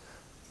underlies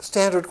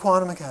standard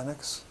quantum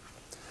mechanics.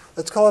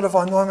 It's called a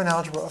von Neumann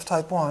algebra of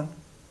type 1.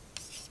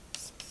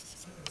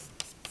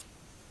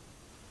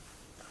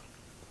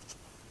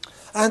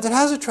 And it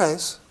has a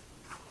trace,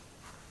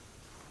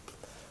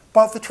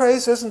 but the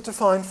trace isn't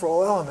defined for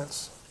all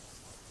elements.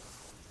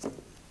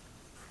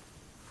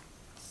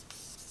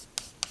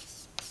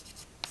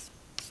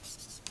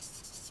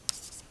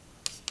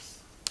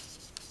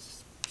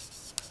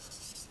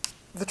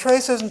 The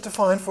trace isn't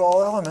defined for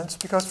all elements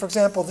because, for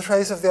example, the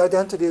trace of the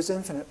identity is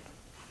infinite.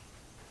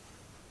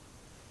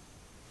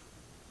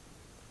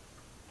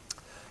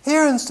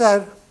 Here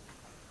instead,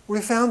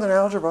 we found an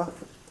algebra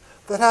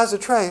that has a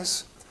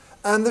trace,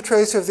 and the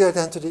trace of the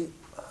identity.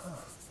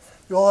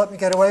 You all let me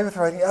get away with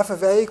writing f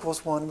of a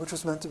equals 1, which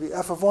was meant to be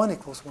f of 1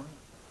 equals 1.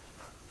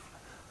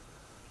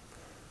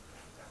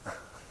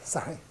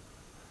 Sorry.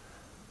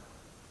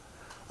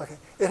 Okay.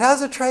 It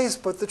has a trace,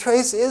 but the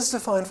trace is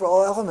defined for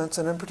all elements,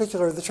 and in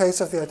particular, the trace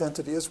of the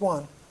identity is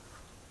 1.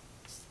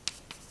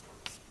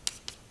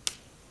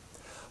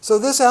 So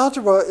this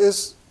algebra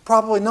is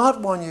probably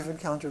not one you've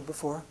encountered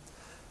before.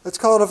 It's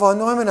called a von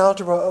Neumann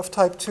algebra of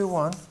type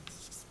 2-1.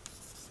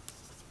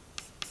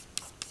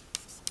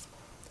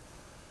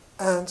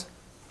 And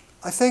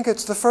I think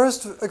it's the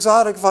first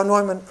exotic von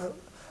Neumann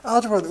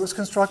algebra that was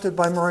constructed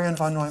by Murray and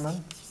von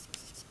Neumann.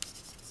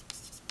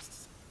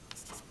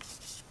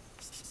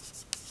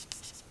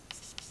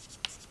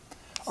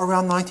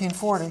 Around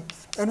 1940,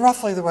 in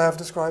roughly the way I've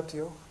described to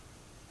you.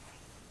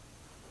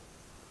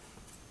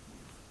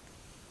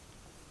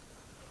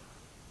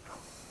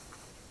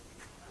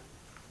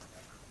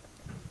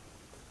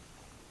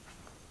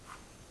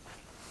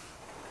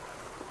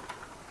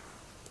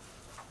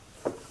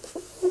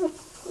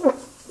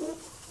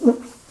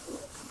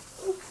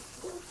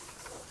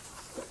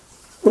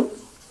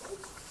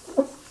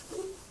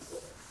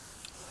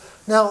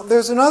 Now,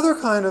 there's another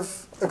kind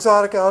of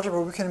exotic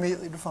algebra we can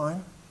immediately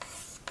define.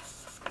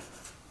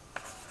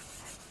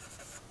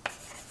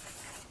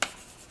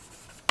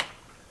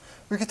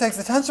 We could take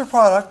the tensor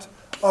product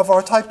of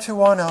our type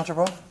 2-1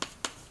 algebra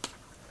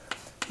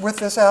with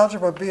this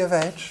algebra B of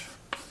H,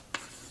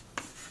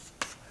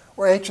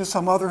 where H is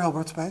some other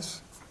Hilbert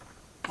space.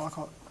 I'll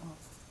call it.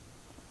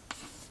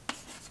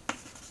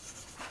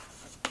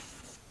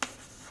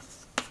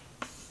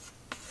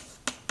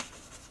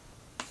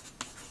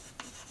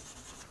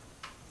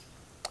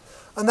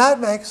 And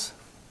that makes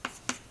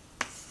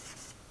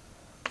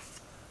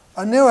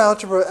a new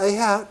algebra A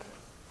hat.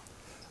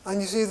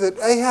 And you see that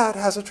A hat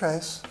has a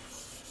trace.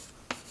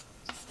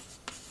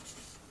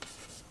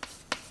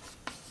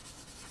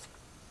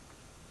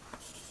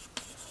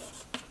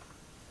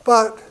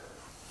 But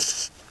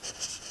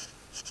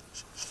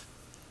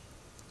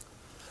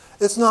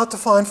it's not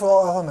defined for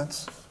all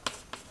elements.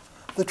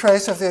 The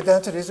trace of the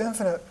identity is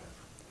infinite,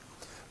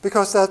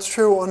 because that's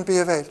true on B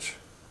of H.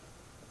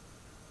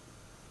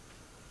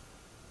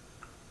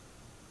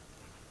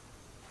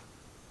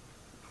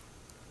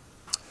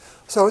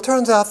 So it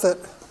turns out that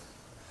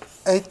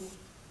a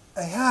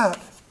hat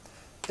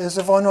is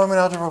a von Neumann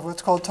algebra of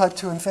what's called type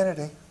 2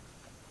 infinity.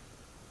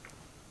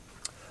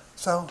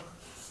 So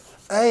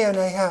A and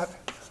A hat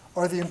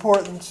are the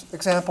important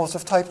examples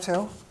of type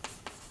 2.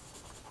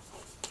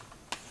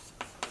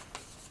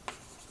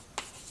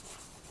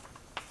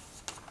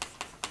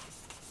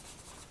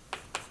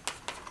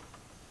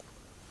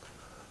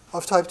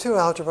 Of type 2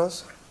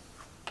 algebras.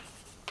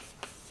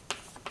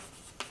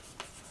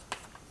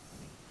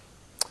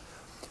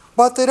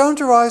 But they don't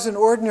arise in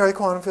ordinary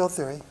quantum field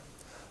theory,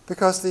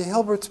 because the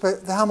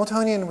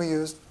Hamiltonian we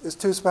used is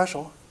too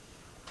special.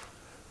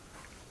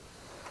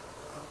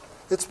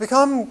 It's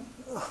become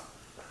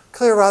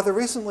clear rather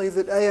recently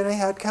that A and A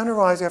hat can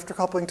arise after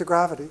coupling to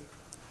gravity.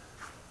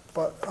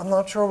 But I'm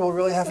not sure we'll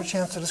really have a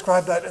chance to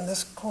describe that in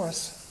this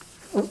course.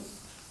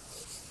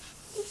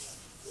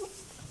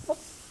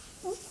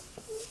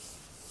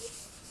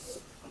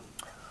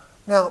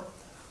 Now,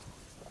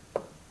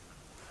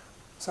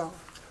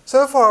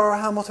 so far,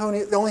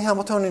 the only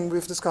Hamiltonian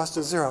we've discussed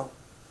is 0.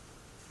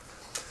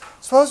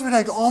 Suppose we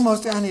take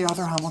almost any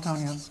other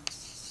Hamiltonian.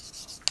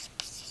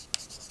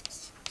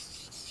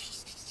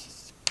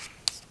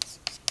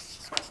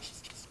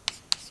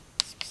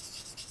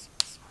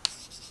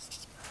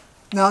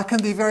 Now, it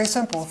can be very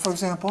simple. For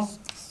example,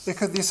 it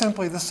could be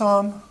simply the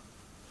sum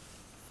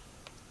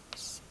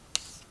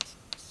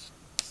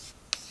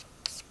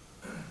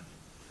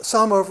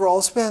over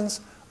all spins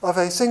of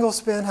a single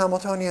spin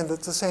Hamiltonian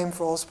that's the same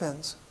for all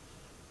spins.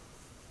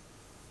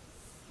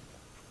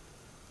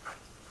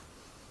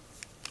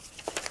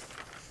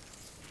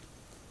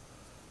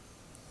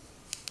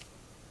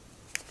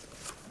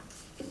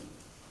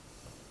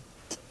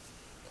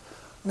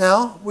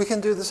 Now, we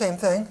can do the same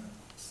thing.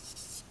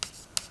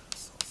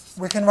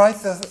 We can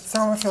write the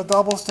thermal field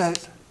double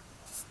state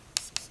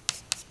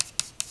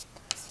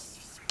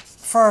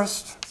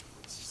first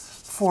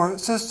for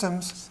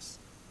systems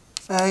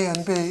A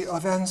and B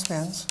of n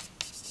spins.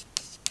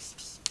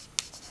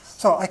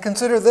 So I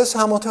consider this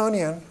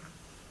Hamiltonian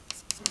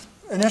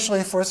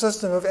initially for a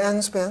system of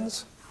n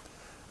spins,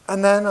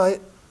 and then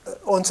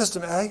on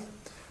system A,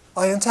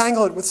 I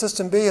entangle it with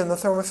system B in the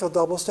thermal field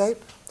double state.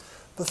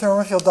 The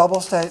thermal field double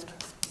state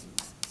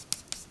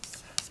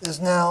is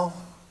now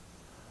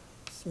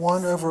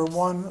 1 over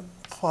 1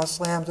 plus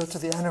lambda to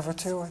the n over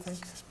 2, I think.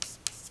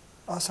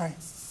 Oh, sorry.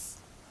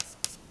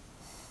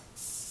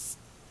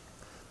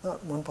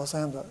 Not 1 plus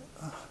lambda.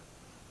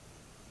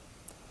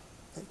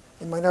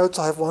 In my notes,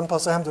 I have 1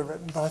 plus lambda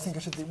written, but I think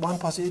it should be 1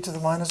 plus e to the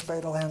minus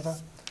beta lambda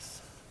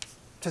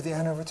to the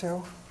n over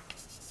 2.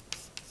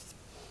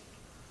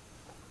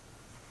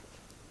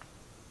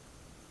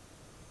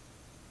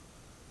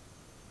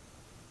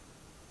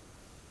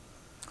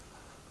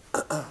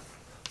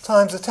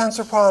 times the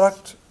tensor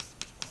product.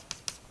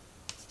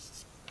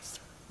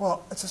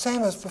 Well, it's the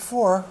same as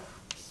before.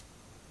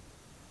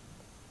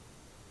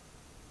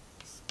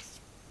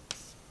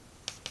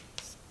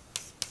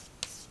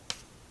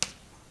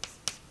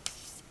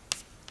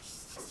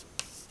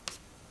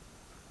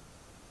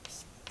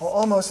 Well,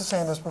 almost the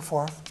same as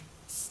before.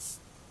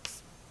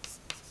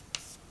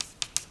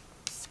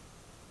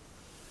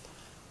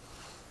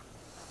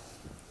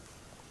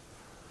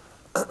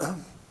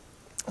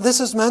 This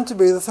is meant to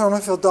be the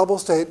thermofield double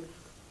state.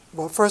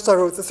 Well, first I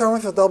wrote the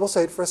thermofield double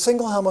state for a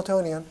single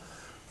Hamiltonian,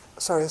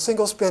 sorry, a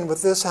single spin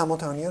with this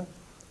Hamiltonian.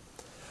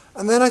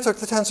 And then I took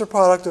the tensor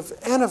product of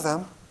n of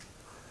them,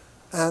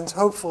 and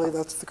hopefully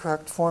that's the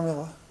correct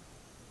formula.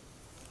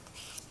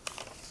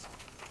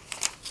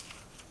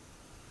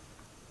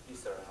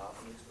 Is there a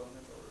half an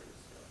exponent, or is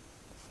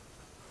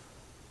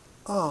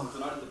Oh. so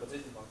not in the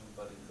position function,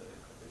 but in the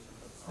coefficient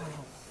of the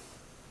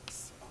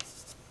state?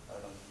 I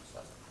don't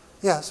understand.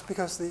 Yes,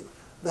 because the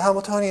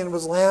Hamiltonian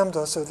was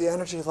lambda, so the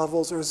energy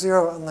levels are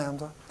 0 and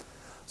lambda.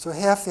 So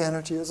half the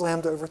energy is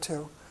lambda over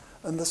 2.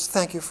 And this,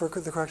 thank you for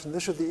the correction.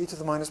 This should be e to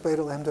the minus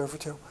beta lambda over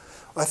 2.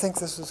 I think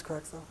this is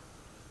correct, though.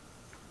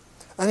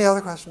 Any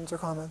other questions or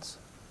comments?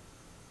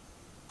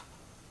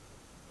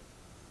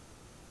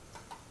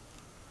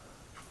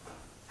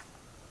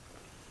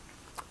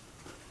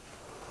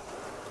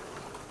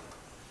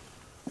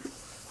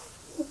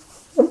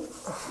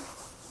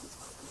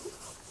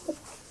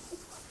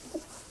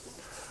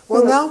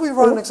 Well, now we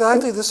run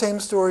exactly the same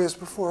story as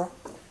before.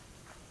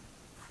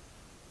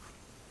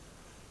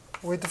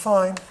 We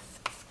define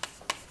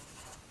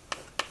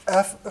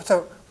F,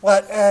 so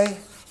let A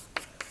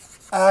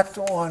act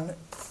on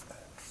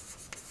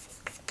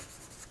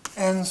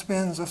n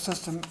spins of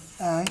system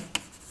A.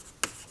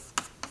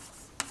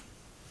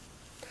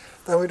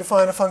 Then we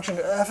define a function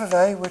f of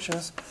A, which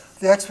is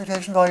the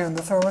expectation value in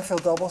the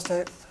thermofield double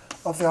state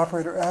of the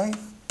operator A,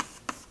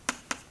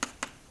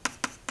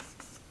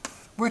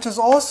 which is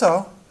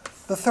also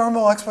the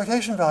thermal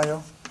expectation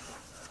value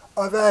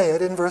of A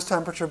at inverse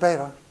temperature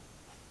beta.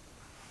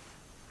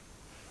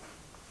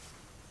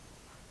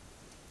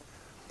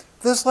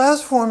 This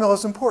last formula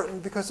is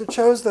important because it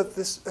shows that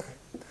this, okay.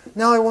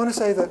 Now I want to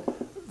say that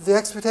the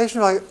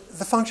expectation value,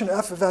 the function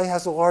f of A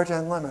has a large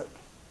n limit.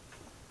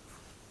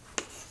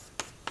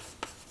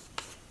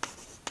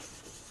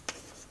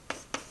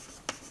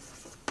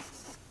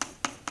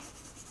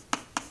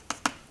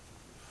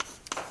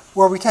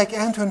 Where we take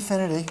n to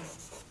infinity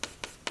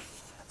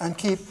and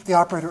keep the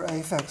operator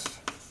A fixed.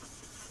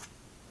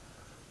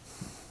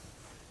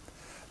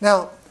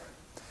 Now,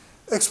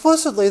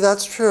 explicitly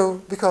that's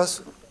true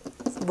because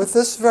with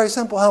this very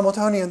simple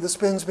Hamiltonian, the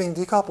spins being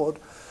decoupled,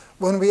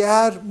 when we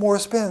add more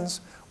spins,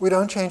 we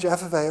don't change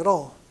f of A at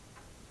all.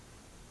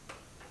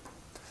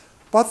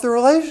 But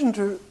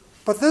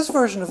this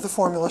version of the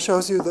formula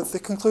shows you that the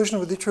conclusion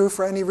would be true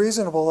for any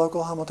reasonable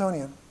local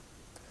Hamiltonian.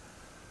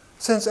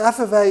 Since f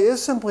of A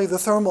is simply the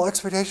thermal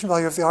expectation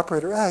value of the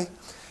operator A,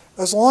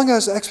 as long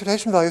as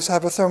expectation values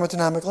have a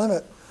thermodynamic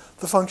limit,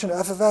 the function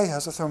f of A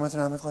has a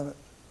thermodynamic limit.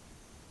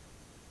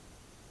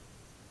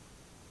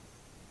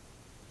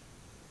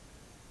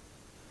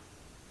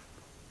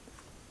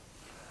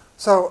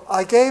 So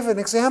I gave an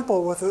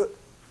example with a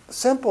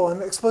simple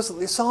and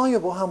explicitly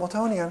soluble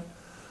Hamiltonian,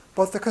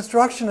 but the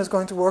construction is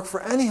going to work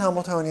for any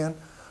Hamiltonian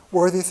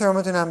where the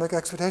thermodynamic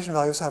expectation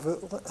values have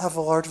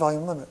a large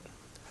volume limit.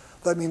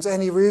 That means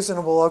any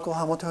reasonable local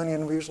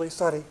Hamiltonian we usually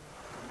study.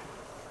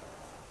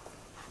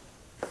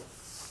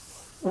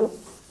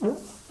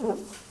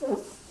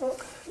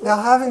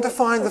 Now, having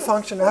defined the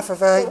function f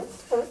of A,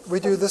 we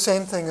do the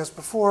same thing as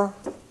before.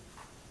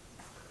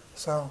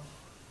 So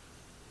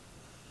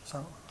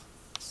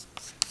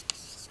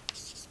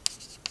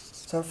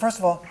first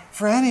of all,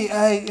 for any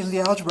A in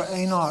the algebra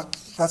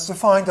A0, that's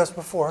defined as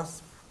before,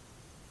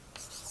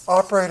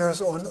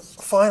 operators on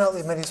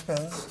finitely many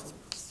spins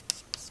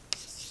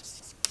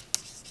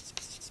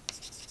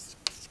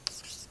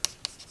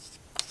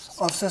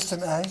of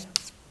system A.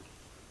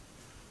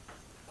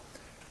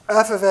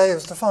 F of A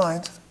is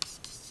defined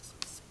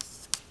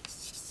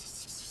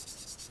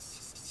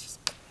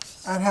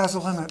and has a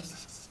limit.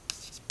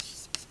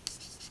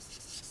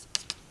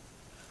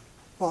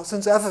 Well,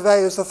 since f of A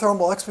is the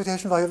thermal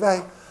expectation value of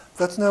A,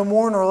 that's no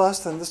more nor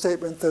less than the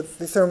statement that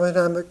the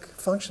thermodynamic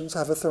functions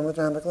have a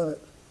thermodynamic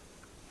limit.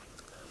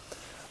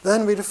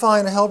 Then we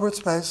define a Hilbert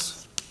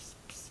space,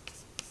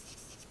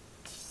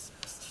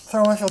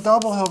 thermofield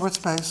double Hilbert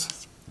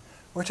space,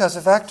 which has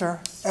a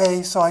vector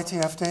A psi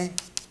TFD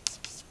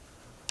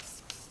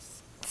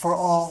for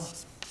all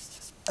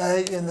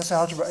A in this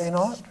algebra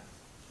A0.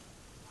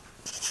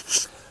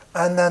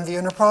 And then the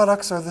inner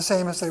products are the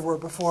same as they were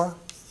before.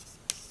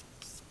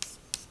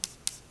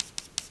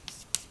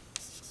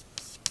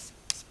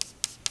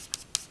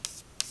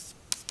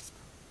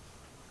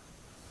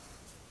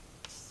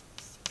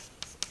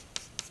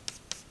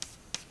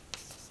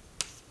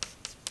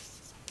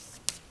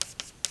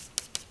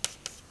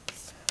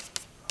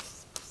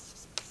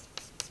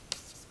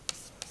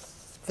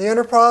 The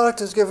inner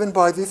product is given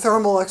by the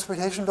thermal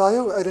expectation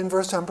value at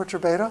inverse temperature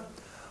beta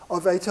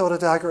of A tilde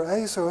dagger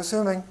A. So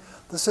assuming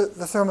the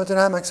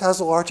thermodynamics has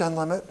a large n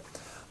limit,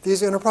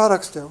 these inner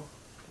products do.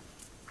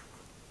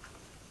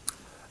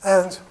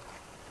 And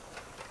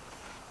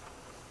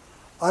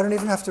I don't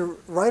even have to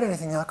write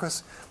anything now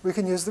because we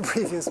can use the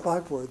previous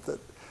blackboard that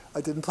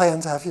I didn't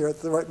plan to have here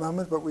at the right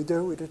moment, but we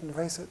do. We didn't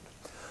erase it.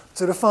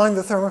 To define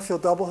the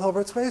thermofield double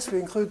Hilbert space, we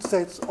include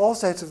all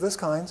states of this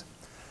kind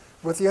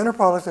with the inner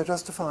product I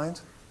just defined.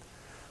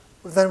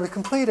 Then we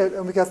complete it,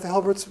 and we get the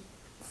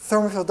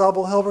thermofield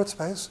double Hilbert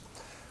space,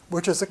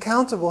 which is a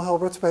countable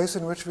Hilbert space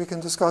in which we can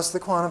discuss the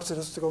quantum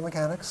statistical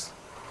mechanics.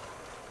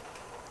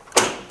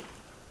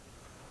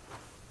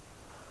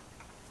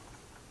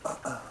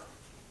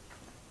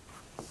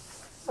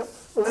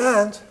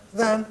 And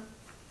then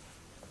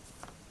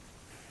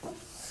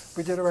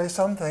we did erase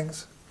some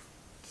things.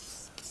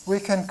 We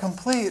can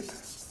complete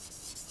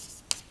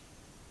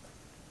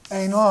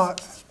A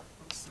naught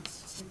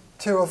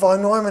to a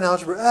von Neumann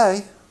algebra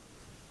A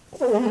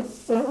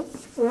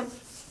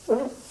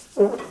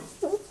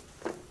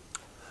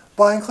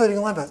by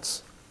including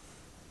limits.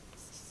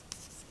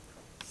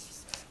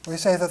 We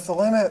say that the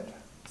limit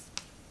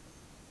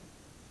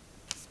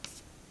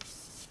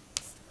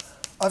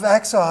of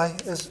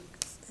xi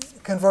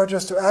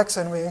converges to x,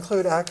 and we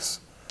include x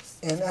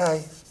in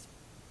A,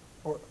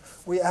 or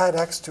we add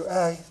x to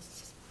A,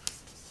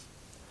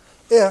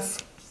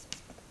 if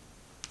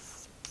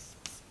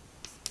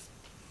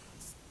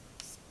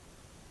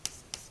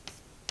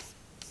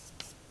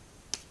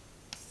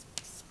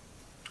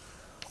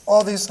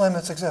all these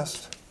limits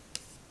exist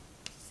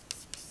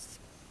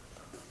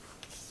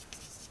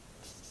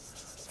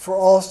for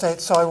all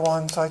states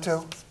psi1,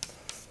 psi2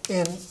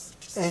 in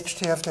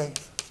HTFD.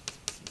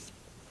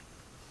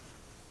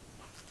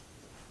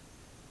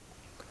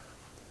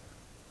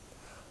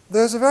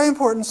 There's a very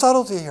important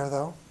subtlety here,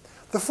 though.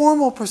 The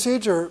formal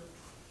procedure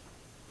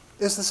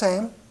is the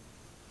same,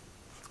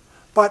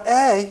 but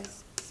A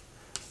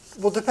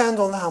will depend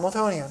on the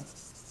Hamiltonian.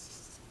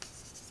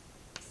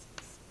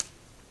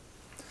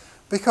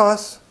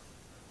 Because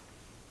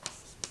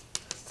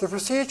the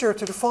procedure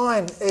to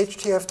define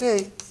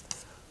HTFD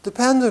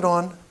depended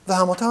on the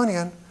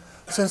Hamiltonian,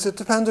 since it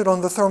depended on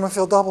the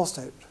thermofield double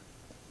state.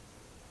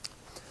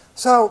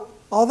 So,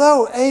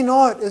 although A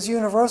naught is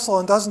universal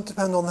and doesn't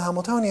depend on the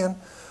Hamiltonian,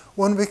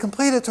 when we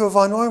complete it to a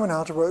von Neumann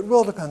algebra, it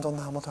will depend on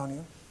the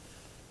Hamiltonian.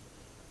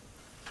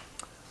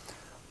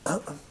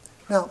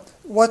 Now,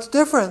 what's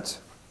different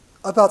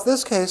about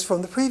this case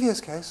from the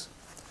previous case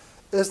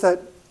is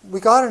that we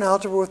got an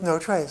algebra with no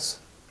trace.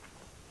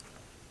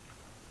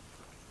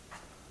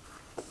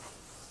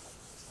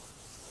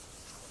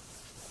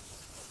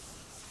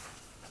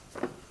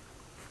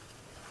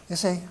 You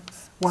see,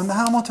 when the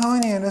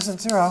Hamiltonian isn't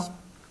 0,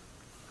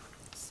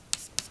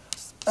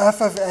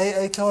 f of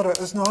A tilde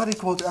is not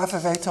equal to f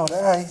of A tilde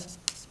A,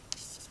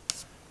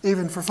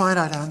 even for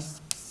finite n,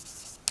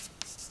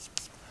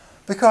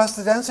 because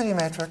the density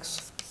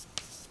matrix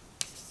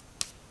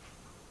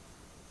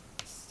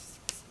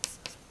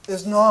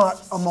is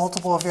not a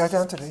multiple of the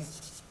identity.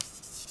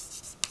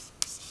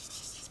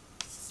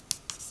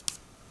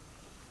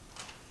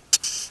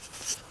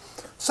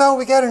 So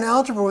we get an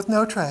algebra with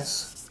no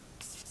trace.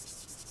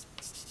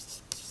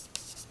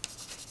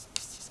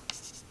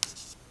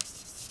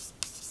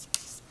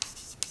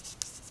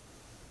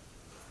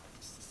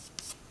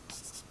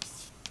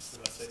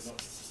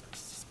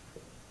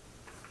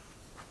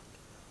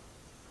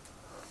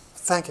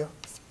 Thank you.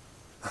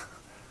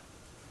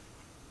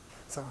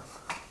 So,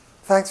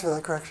 thanks for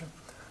that correction.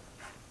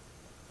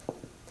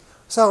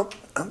 So,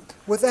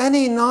 with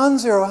any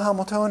non-zero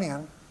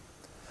Hamiltonian,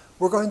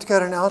 we're going to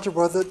get an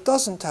algebra that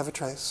doesn't have a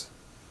trace.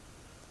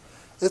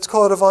 It's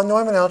called a von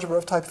Neumann algebra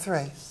of type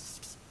 3.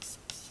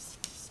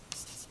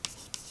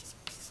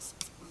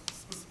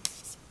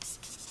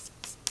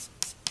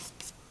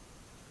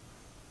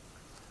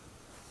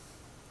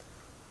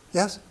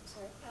 Yes?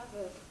 Sorry, I have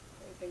a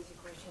very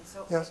basic question.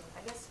 So yes.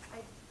 I guess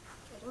I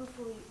don't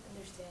fully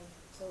understand.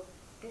 So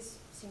this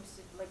seems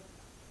to, like,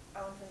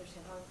 I want to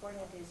understand how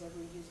important it is that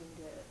we're using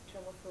the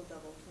thermofield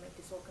double to make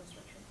this whole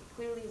construction. It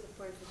clearly is a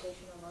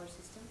purification of our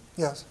system.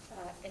 Yes.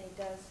 And it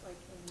does, like,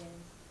 in the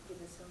end,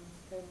 give us some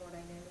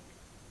thermodynamic,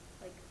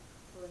 like,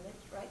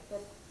 limits, right?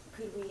 But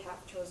could we have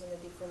chosen a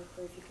different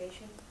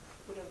purification?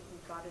 Would have we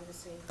gotten the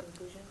same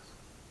conclusions?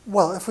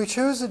 Well, if we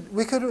choose it,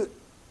 we could.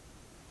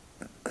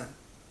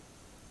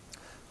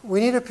 We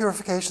need a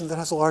purification that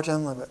has a large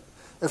n limit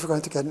if we're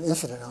going to get an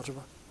infinite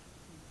algebra.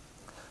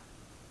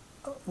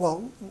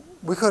 Well,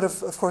 we could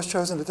have, of course,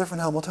 chosen a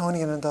different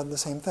Hamiltonian and done the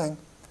same thing.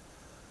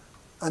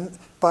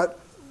 But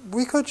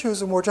we could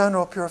choose a more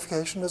general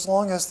purification as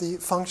long as the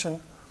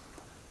function,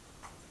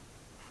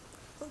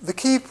 the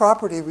key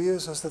property we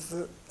use is that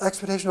the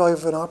expectation value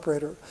of an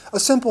operator, a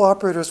simple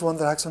operator is one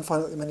that acts on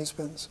finitely many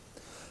spins.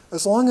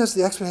 As long as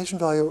the expectation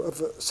value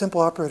of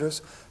simple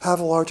operators have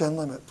a large n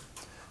limit,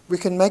 we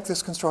can make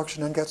this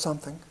construction and get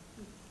something.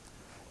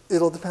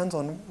 It'll depend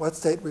on what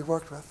state we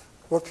worked with,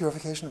 what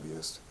purification we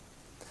used.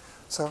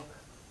 So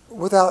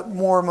without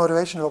more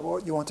motivation about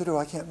what you want to do,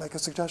 I can't make a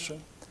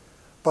suggestion.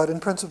 But in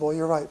principle,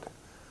 you're right.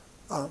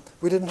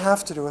 We didn't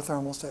have to do a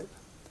thermal state.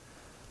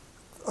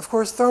 Of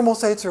course, thermal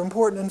states are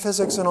important in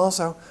physics, and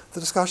also the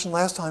discussion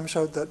last time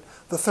showed that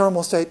the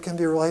thermal state can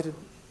be related.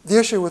 The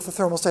issue with the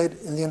thermal state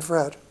in the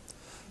infrared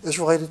is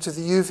related to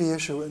the UV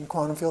issue in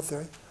quantum field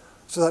theory.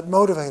 So that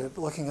motivated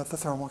looking at the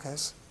thermal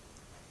case.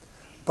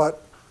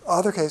 But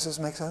other cases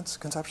make sense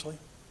conceptually.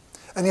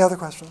 Any other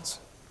questions?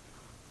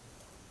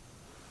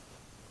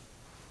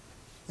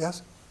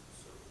 Yes?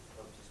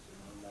 So, just to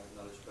my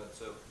knowledge, but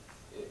so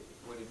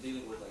when you're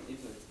dealing with like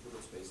infinite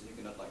Hilbert space, you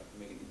cannot like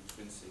make an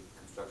intrinsic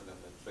construction of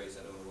a trace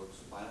that only works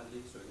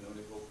finitely. So you can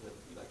only hope that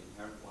the like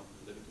inherent one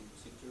limiting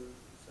procedure.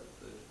 Is that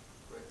the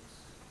correct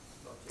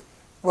logic?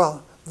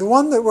 Well, the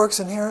one that works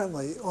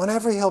inherently, on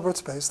every Hilbert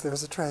space,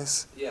 there's a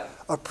trace. Yeah.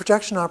 A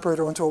projection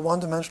operator into a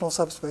one-dimensional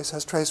subspace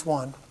has trace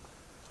 1.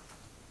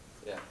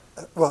 Yeah.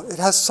 Well, it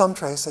has some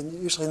trace, and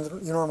usually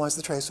you normalize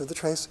the trace, so the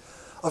trace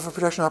of a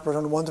projection operator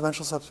on a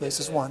one-dimensional subspace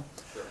is 1.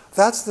 Sure.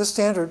 That's the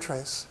standard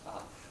trace.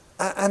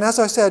 And as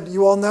I said,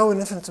 you all know in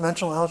infinite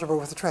dimensional algebra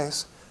with a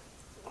trace,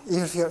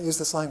 even if you don't use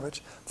this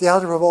language, the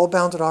algebra of all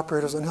bounded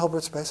operators in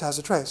Hilbert space has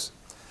a trace.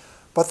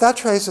 But that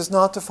trace is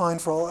not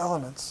defined for all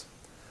elements.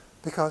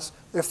 Because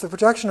if the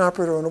projection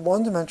operator on a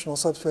one-dimensional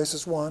subspace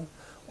is 1,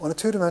 on a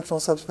two-dimensional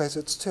subspace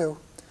it's 2,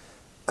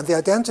 and the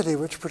identity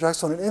which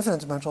projects on an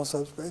infinite-dimensional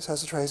subspace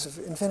has a trace of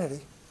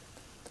infinity.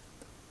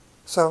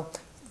 So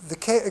the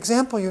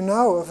example you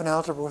know of an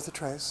algebra with a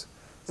trace,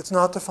 it's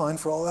not defined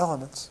for all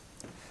elements.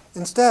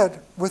 Instead,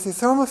 with the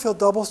thermal field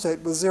double state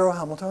with 0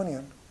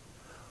 Hamiltonian,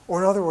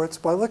 or in other words,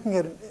 by looking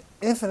at an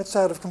infinite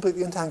set of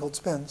completely entangled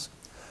spins,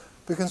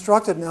 we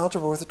constructed an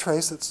algebra with a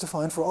trace that's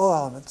defined for all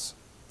elements.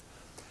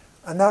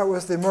 And that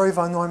was the Murray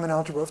von Neumann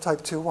algebra of type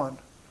 2-1.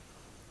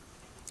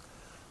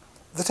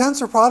 The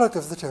tensor product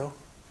of the two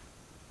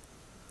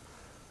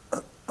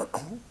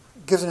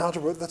gives an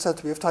algebra that's said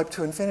to be of type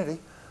 2 infinity.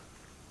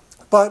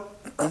 But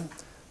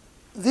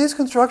these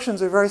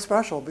constructions are very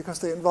special because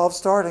they involve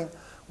starting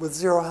with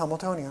 0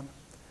 Hamiltonian.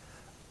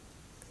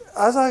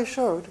 As I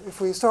showed, if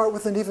we start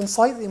with an even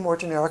slightly more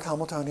generic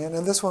Hamiltonian,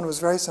 and this one was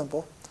very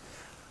simple,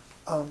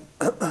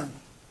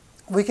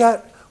 we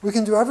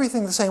can do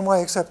everything the same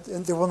way except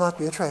there will not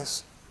be a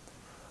trace.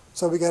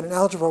 So we get an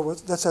algebra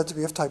that's said to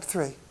be of type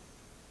 3. Okay,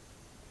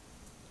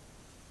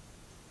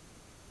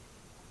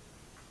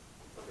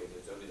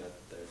 there's only that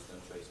there's no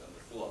trace on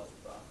the full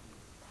algebra.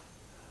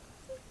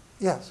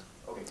 Yes.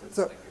 Okay, good.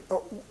 So, Thank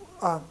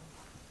you.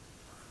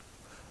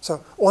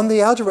 So on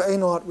the algebra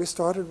A0, we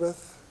started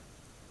with,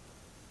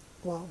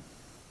 well,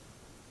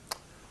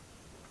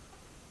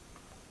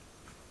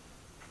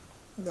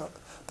 no,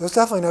 there's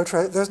definitely no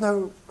trace. There's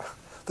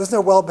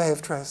no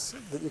well-behaved trace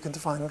that you can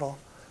define at all.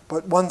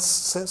 But one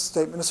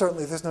statement is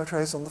certainly there's no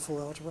trace on the full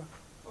algebra.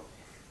 Okay.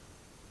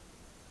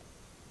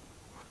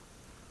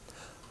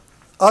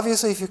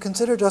 Obviously, if you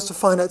consider just a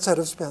finite set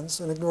of spins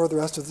and ignore the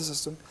rest of the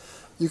system,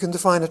 you can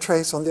define a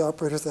trace on the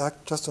operators that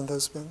act just on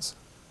those spins.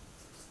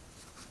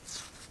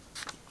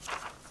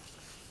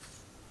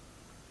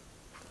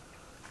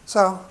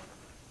 So,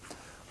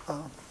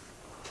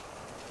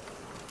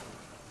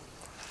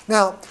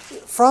 now,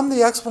 from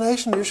the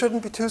explanation, you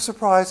shouldn't be too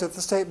surprised at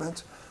the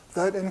statement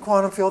that in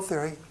quantum field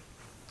theory,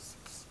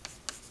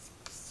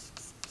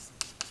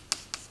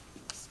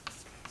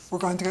 we're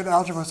going to get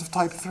algebras of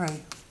type 3.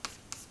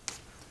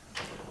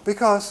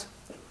 Because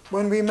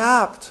when we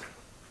mapped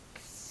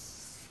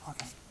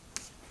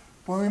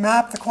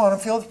the quantum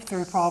field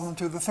theory problem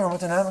to the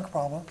thermodynamic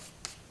problem,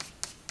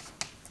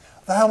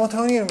 the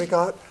Hamiltonian we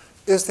got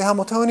is the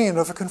Hamiltonian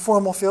of a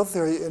conformal field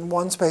theory in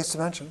one space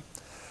dimension.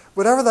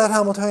 Whatever that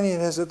Hamiltonian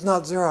is, it's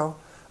not 0,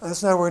 and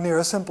it's nowhere near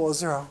as simple as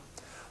 0.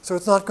 So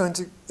it's not going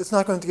to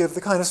give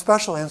the kind of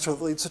special answer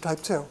that leads to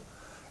type 2.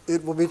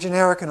 It will be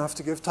generic enough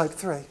to give type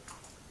 3.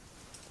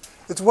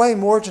 It's way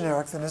more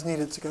generic than is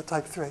needed to get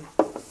type 3.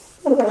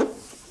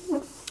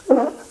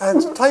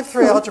 And type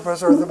 3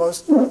 algebras are the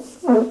most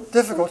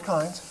difficult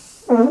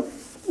kinds,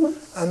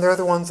 and they're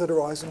the ones that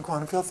arise in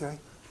quantum field theory.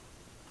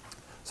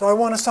 So I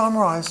want to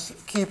summarize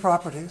key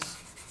properties.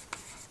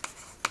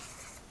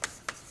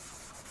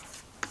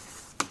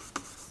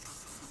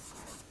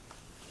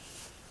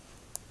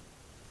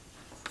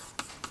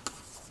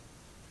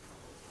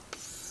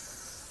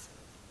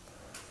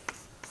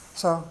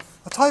 So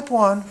a type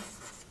 1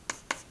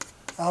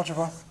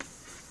 algebra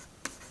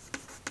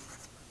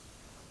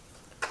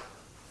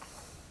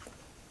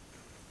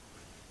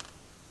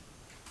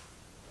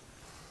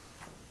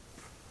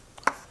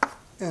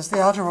is the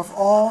algebra of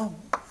all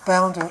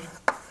bounded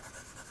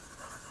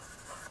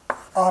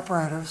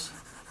operators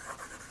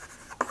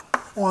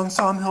on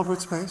some Hilbert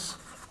space.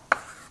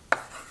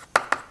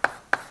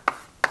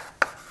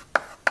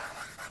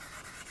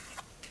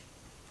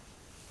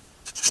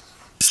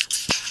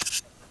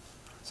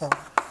 So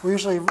we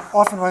usually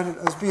often write it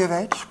as B of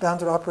H,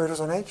 bounded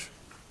operators on H.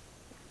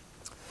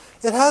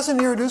 It has an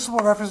irreducible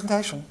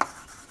representation.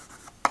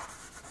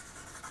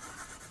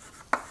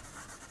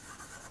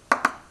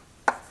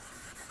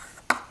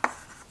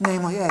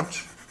 Namely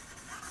H.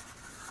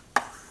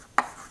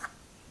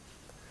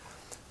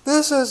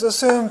 This is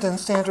assumed in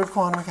standard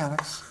quantum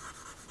mechanics.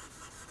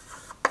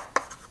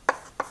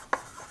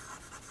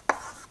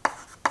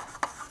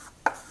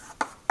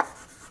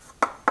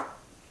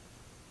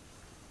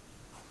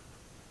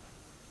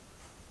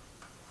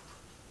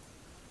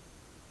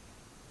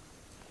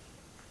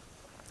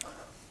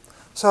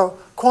 So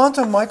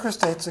quantum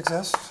microstates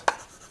exist,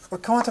 or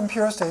quantum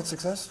pure states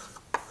exist.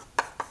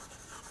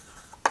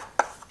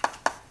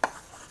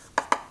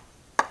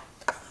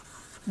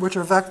 Which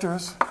are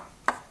vectors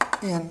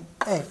in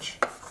H.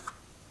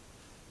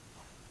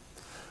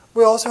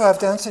 We also have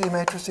density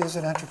matrices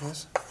and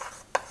entropies.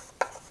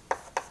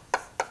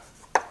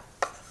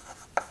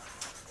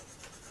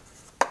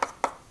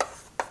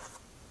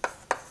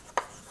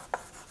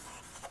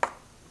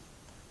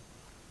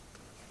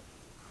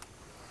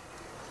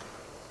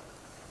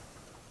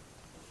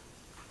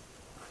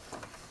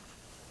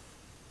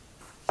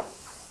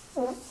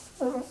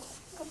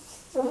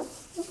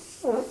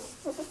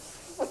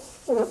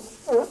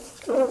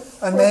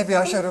 And maybe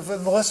I should have the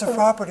list of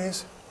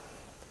properties.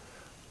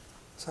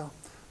 So,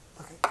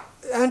 okay.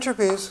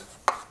 Entropies,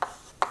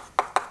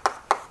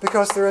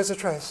 because there is a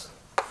trace.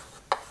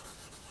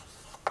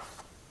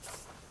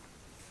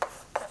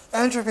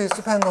 Entropies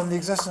depend on the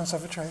existence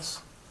of a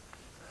trace,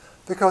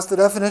 because the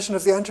definition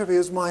of the entropy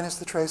is minus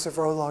the trace of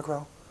rho log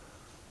rho.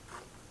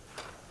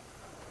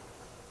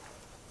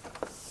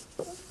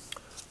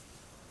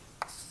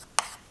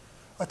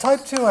 A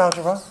type 2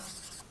 algebra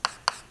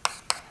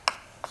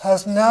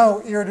has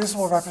no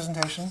irreducible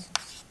representation.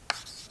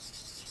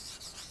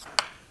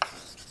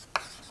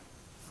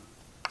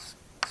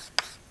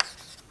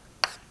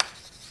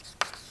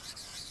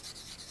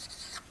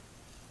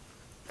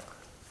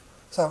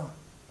 So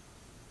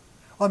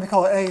let me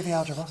call A the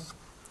algebra.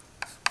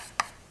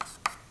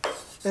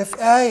 If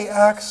A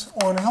acts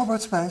on a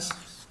Hilbert space,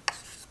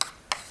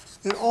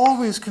 it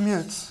always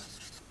commutes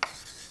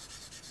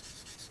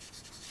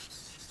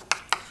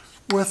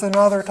with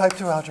another type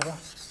 2 algebra.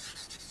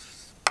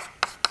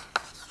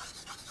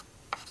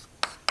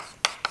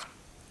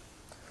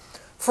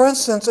 For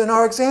instance, in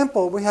our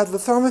example, we had the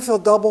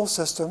thermofield double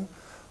system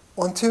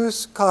on two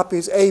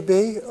copies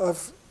AB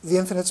of the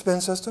infinite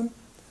spin system.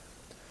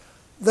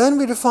 Then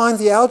we defined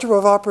the algebra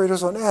of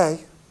operators on A,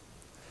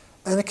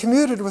 and it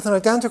commuted with an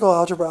identical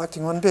algebra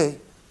acting on B.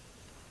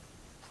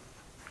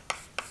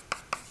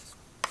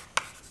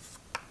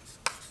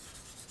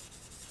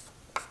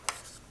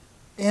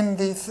 In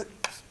the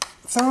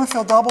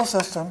thermofield double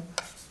system,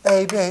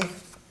 AB,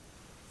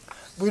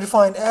 we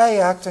defined A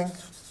acting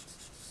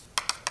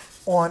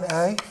on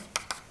A,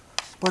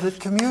 but it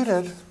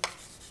commuted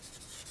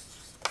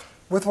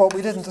with what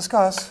we didn't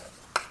discuss,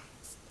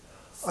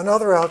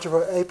 another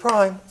algebra, A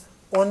prime,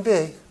 on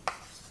B.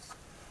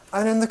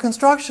 And in the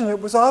construction,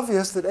 it was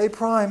obvious that A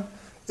prime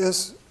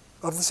is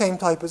of the same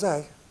type as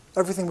A.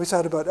 Everything we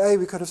said about A,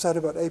 we could have said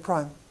about A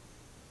prime.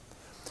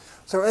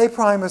 So A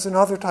prime is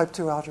another type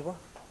 2 algebra.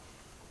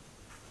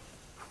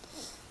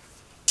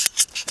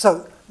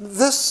 So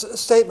this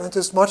statement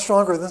is much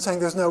stronger than saying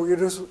there's no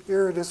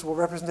irreducible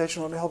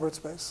representation on a Hilbert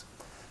space.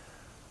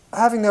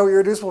 Having no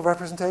irreducible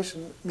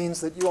representation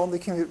means that you only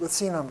commute with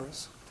C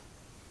numbers.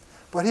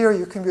 But here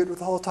you commute with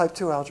the whole type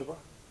 2 algebra.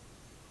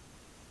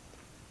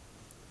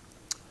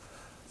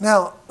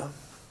 Now,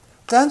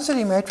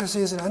 density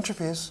matrices and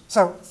entropies.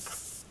 So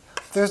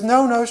there's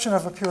no notion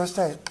of a pure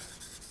state.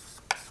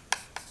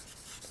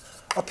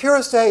 A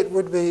pure state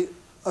would be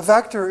a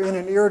vector in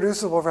an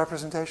irreducible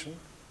representation.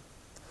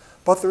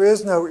 But there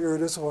is no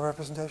irreducible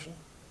representation.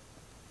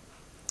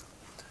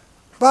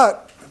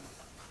 But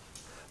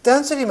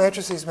density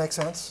matrices make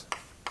sense.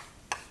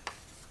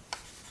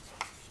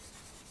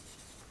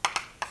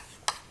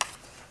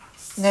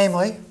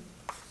 Namely,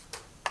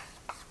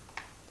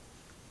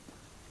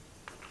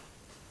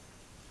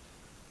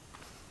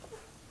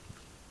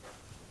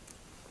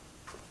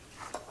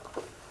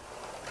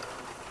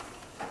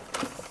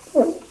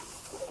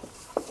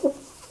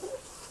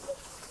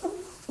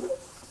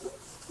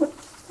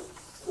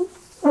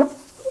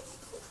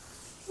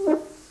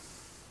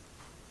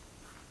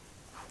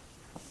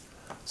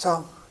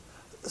 so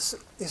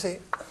you see,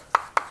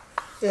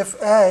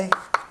 if A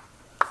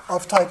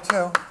of type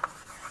 2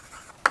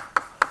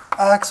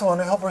 acts on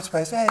a Hilbert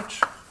space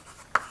H,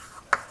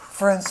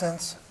 for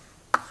instance,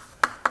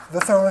 the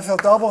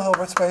thermofield double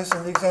Hilbert space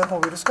in the example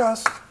we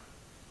discussed,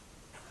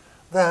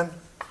 then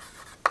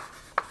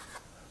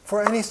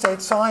for any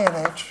state psi in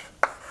H,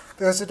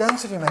 there's a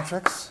density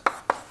matrix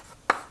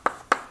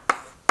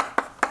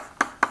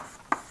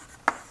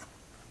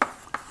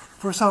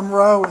for some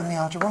rho in the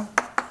algebra.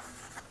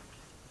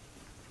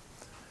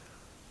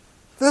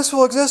 This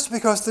will exist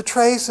because the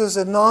trace is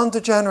a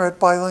non-degenerate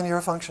bilinear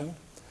function,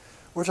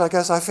 which I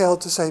guess I failed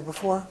to say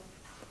before.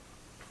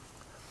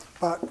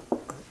 But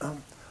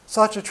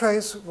such a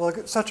trace,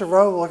 such a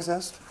rho will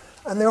exist,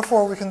 and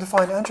therefore we can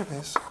define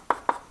entropies.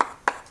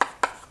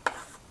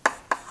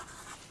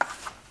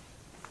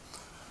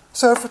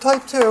 So for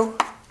type 2,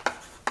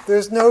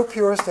 there's no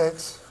pure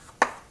states,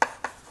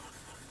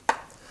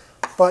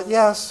 but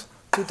yes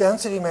to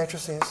density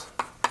matrices.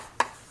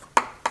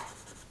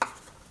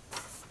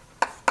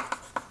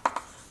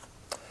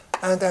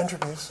 and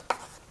entropies.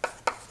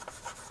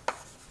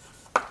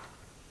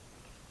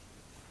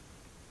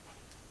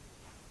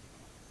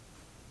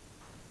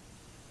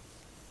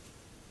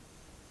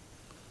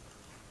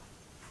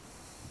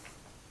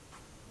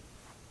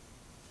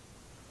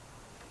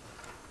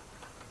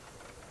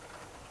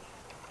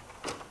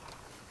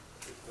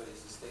 But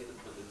is it stated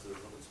that it's a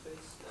Hilbert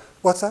space?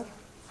 What's that?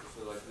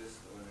 So like this,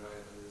 when you write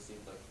it, it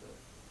seems like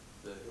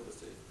the Hilbert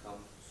state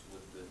comes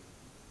with the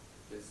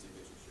density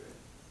matrix you're in.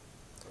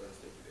 Or the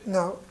state you're in.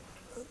 No.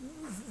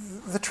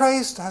 The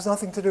trace has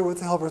nothing to do with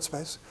the Hilbert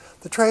space.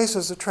 The trace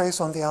is a trace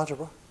on the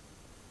algebra.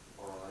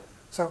 All right.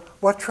 So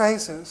what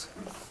trace is?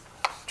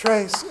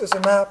 Trace is a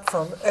map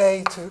from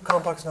A to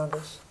complex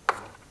numbers.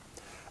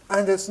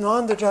 And it's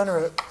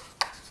non-degenerate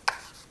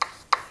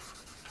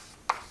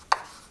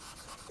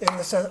in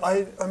the sense,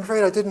 I'm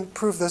afraid I didn't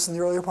prove this in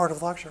the earlier part of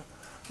the lecture.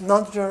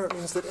 Non-degenerate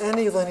means that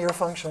any linear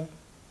function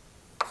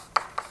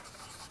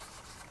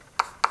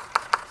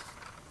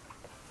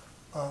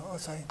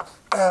let's say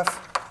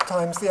f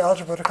times the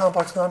algebra to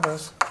complex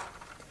numbers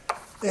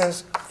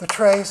is the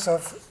trace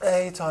of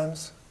A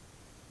times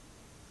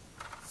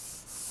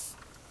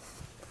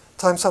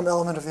some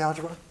element of the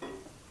algebra.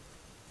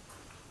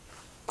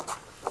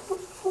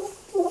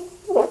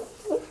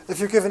 If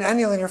you're given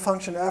any linear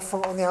function f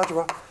on the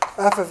algebra,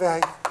 f of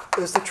A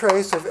is the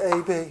trace of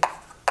AB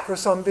for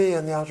some B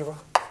in the algebra.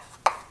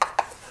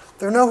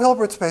 There are no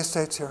Hilbert space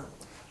states here.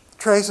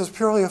 Trace is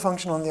purely a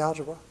function on the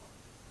algebra.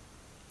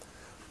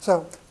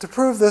 So to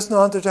prove this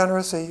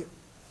non-degeneracy,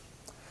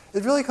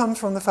 it really comes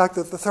from the fact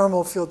that the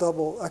thermal field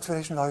double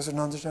expectation values are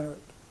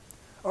non-degenerate.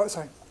 Oh,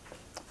 sorry.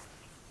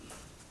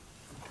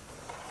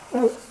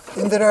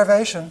 In the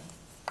derivation,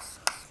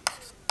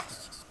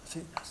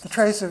 see, the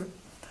trace of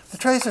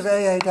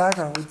AA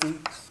dagger would be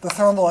the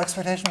thermal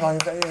expectation value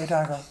of AA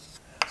dagger,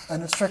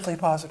 and it's strictly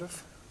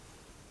positive.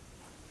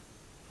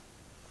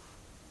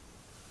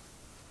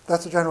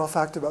 That's a general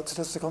fact about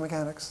statistical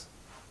mechanics.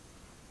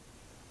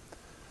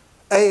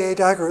 AA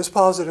dagger is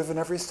positive in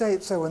every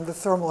state, so when the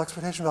thermal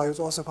expectation value is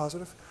also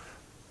positive.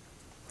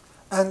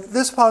 And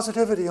this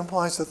positivity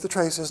implies that the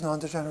trace is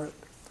non-degenerate.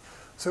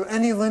 So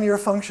any linear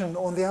function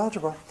on the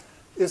algebra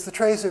is the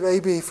trace of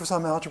AB for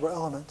some algebra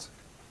element.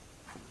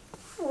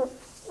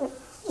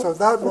 So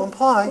that will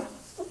imply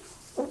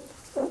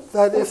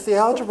that if the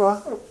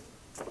algebra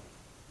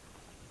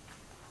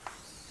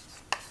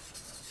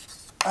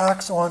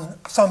acts on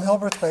some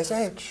Hilbert space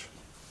H,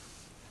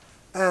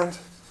 and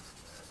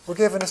we're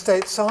given a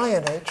state psi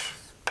in H,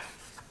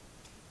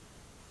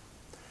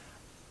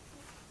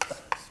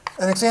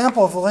 an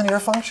example of a linear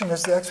function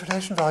is the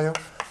expectation value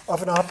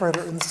of an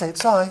operator in the state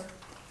psi.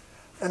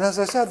 And as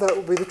I said, that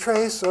will be the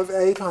trace of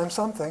A times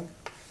something.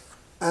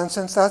 And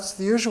since that's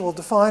the usual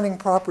defining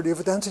property of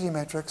a density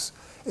matrix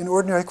in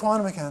ordinary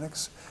quantum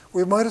mechanics,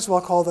 we might as well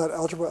call that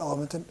algebra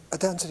element a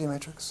density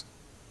matrix.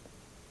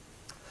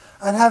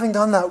 And having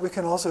done that, we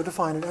can also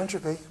define an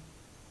entropy.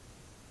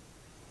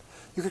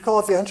 You could call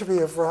it the entropy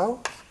of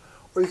rho,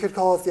 or you could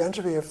call it the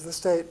entropy of the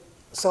state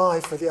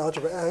psi for the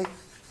algebra A.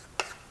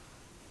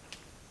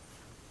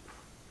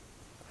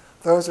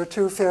 Those are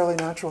two fairly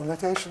natural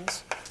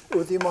notations. It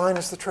would be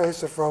minus the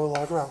trace of rho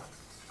log rho.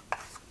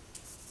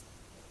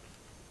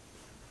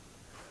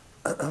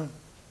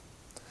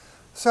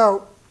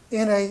 So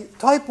in a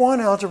type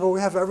 1 algebra, we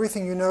have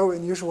everything you know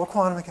in usual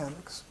quantum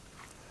mechanics.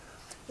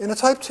 In a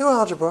type 2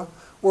 algebra,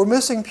 we're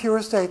missing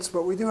pure states,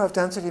 but we do have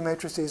density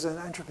matrices and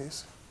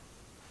entropies.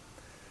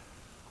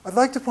 I'd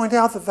like to point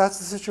out that that's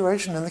the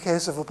situation in the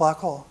case of a black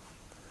hole,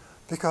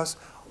 because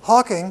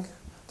Hawking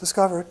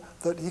discovered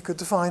that he could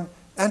define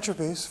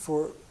entropies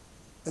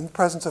in the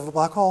presence of a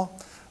black hole,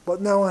 but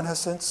no one has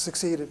since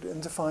succeeded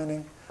in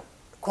defining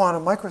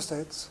quantum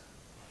microstates.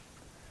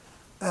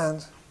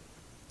 And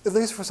at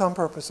least for some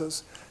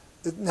purposes,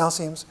 it now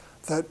seems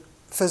that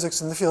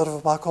physics in the field of a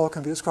black hole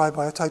can be described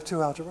by a type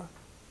 2 algebra.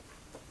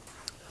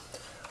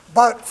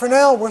 But for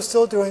now, we're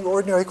still doing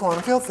ordinary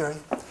quantum field theory.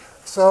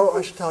 So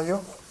I should tell you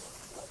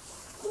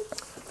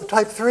the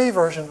type 3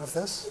 version of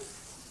this.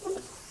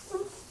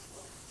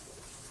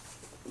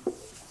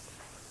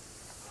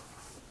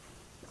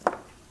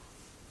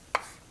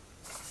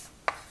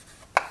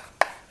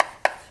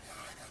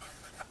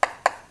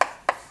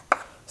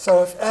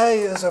 So if A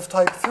is of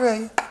type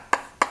 3,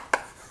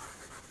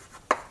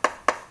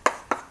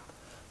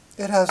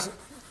 it has,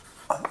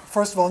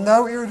 first of all,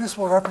 no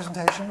irreducible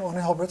representation on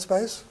a Hilbert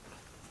space.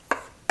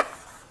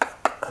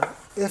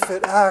 If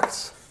it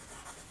acts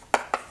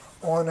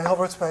on a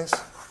Hilbert space,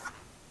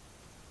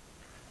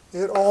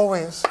 it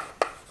always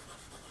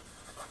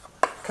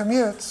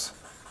commutes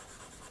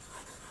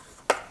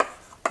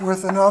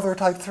with another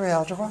type 3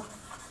 algebra.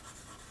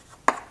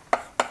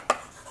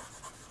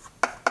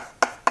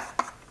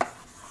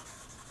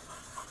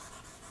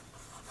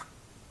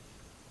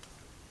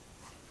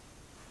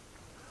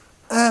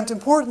 And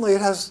importantly,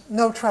 it has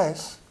no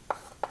trace.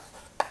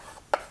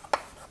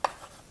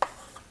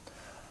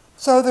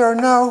 So there are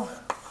no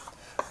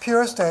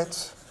pure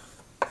states,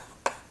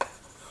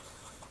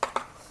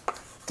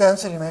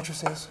 density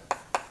matrices,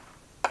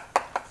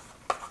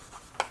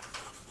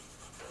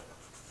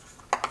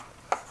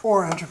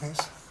 or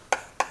entropies.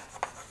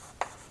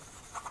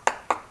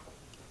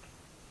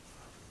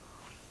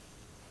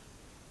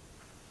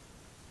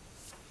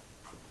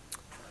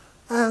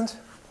 And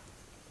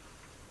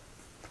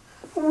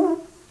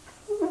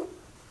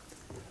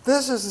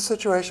this is the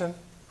situation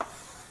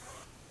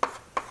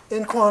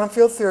in quantum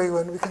field theory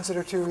when we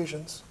consider two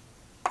regions.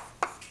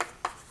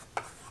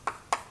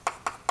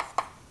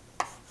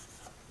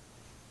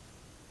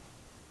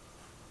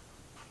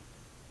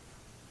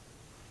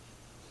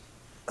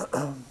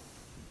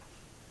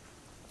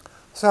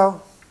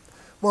 So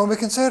when we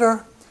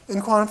consider,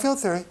 in quantum field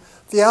theory,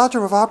 the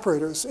algebra of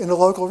operators in a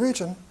local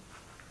region,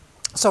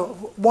 so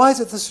why is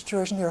it this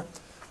situation here?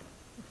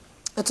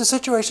 It's a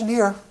situation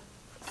here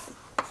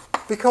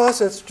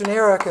because it's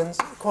generic in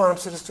quantum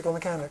statistical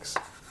mechanics.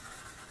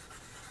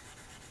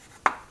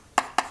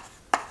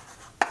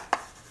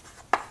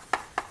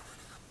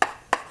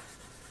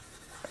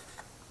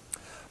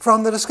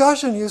 From the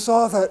discussion, you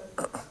saw that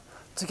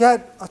to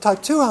get a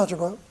type 2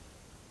 algebra,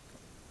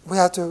 we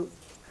had to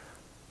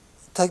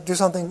do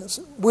something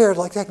weird,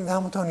 like taking the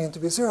Hamiltonian to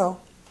be 0.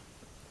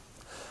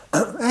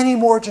 Any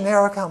more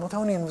generic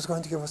Hamiltonian was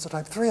going to give us a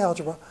type 3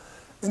 algebra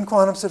in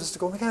quantum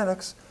statistical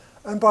mechanics.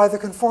 And by the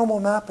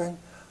conformal mapping,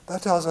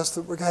 that tells us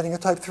that we're getting a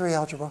type 3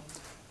 algebra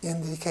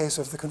in the case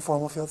of the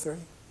conformal field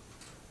theory.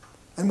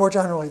 And more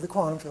generally, the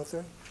quantum field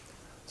theory,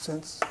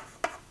 since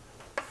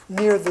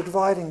near the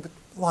dividing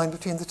line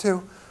between the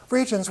two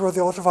regions where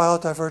the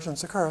ultraviolet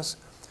divergence occurs,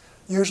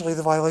 usually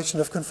the violation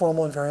of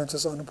conformal invariance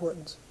is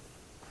unimportant.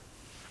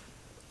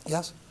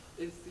 Yes?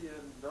 Is the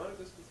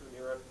non-existence of an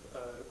error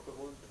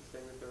equivalent to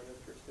saying that there are no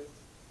pure states?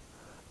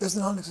 Is the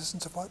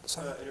non-existence of what?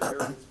 Sorry.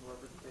 Irreducible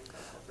representation.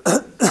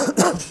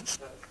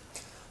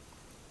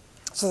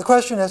 So the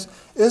question is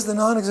the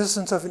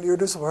non-existence of an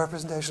irreducible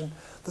representation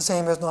the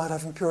same as not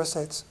having pure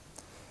states?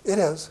 It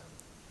is,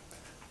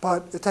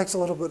 but it takes a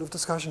little bit of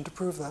discussion to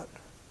prove that.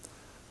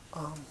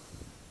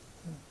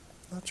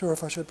 Not sure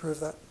if I should prove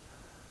that.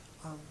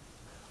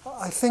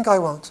 I think I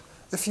won't.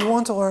 If you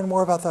want to learn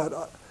more about that,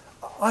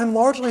 I'm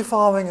largely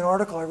following an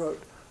article I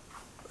wrote,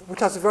 which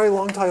has a very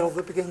long title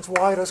that begins,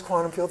 "Why Does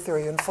Quantum Field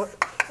Theory in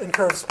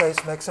Curved Space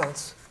Make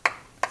Sense?"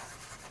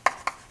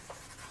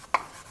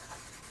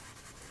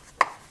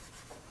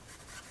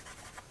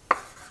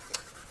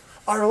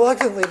 I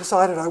reluctantly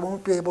decided I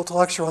won't be able to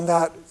lecture on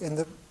that in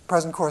the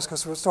present course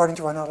because we're starting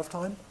to run out of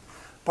time.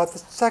 But the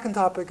second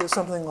topic is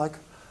something like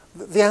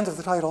the end of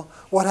the title,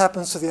 what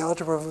happens to the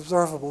algebra of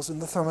observables in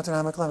the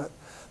thermodynamic limit.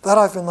 That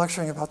I've been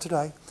lecturing about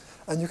today,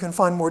 and you can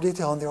find more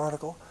detail in the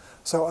article.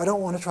 So I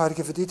don't want to try to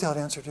give a detailed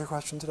answer to your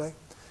question today.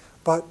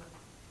 But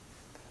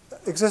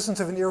existence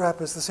of an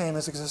irrep is the same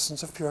as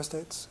existence of pure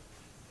states.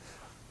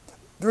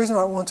 The reason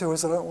I don't want to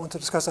is that I don't want to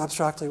discuss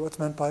abstractly what's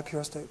meant by a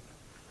pure state.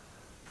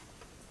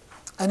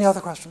 Any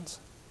other questions?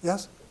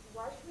 Yes?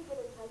 Why should we get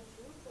a type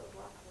 2 for a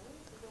black hole?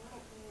 Because the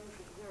Hamiltonian is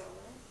 0,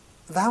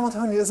 right? The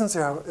Hamiltonian isn't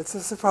 0. It's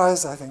a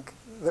surprise, I think,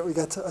 that we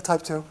get a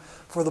type 2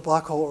 for the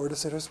black hole or de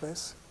Sitter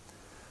space.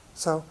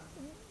 So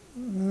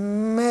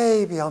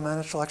maybe I'll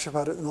manage to lecture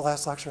about it in the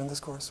last lecture in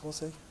this course. We'll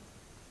see.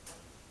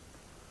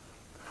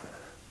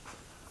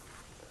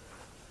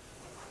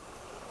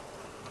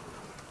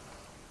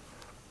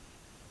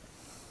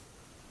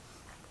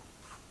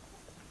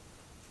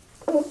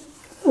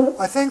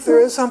 I think there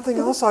is something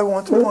else I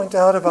want to point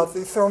out about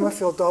the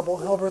thermofield double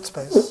Hilbert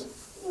space.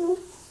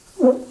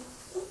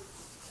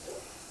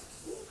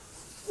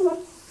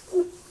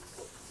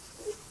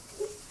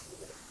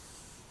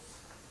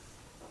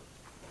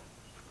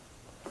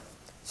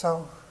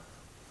 So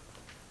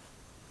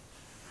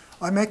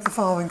I make the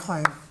following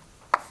claim.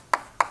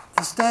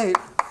 The state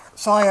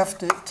psi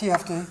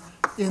TFD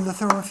in the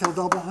thermofield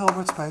double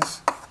Hilbert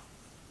space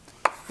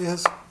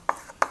is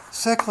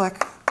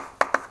cyclic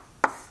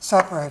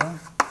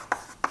separating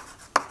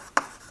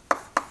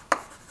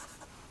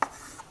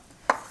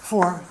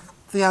for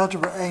the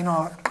algebra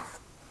A0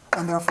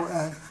 and therefore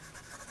A.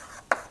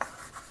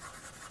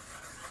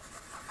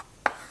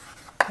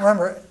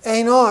 Remember,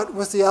 A0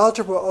 was the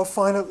algebra of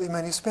finitely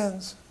many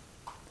spins,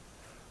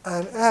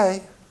 and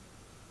A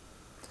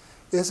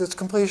is its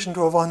completion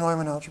to a von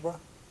Neumann algebra.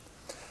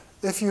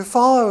 If you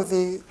follow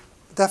the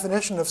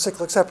definition of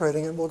cyclic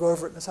separating, and we'll go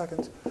over it in a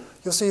second,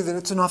 you'll see that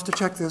it's enough to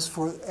check this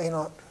for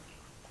A0.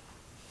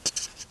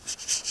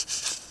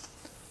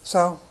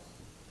 So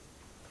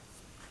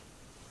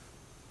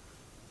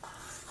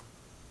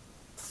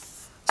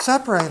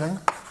separating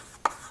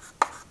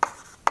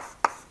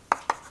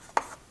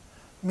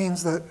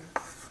means that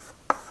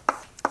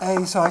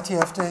A psi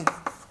TFD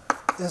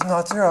is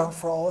not 0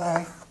 for all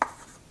A.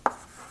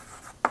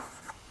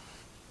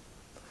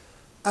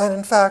 And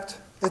in fact,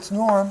 its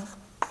norm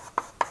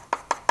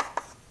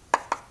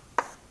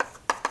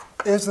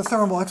is the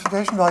thermal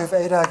expectation value of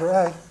A dagger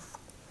A,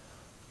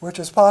 which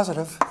is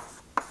positive.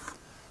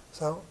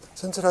 So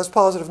since it has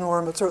positive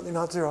norm, it's certainly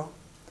not 0.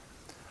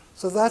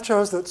 So that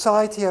shows that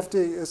psi TFD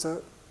is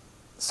a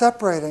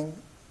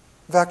separating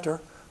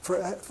vector for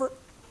A0,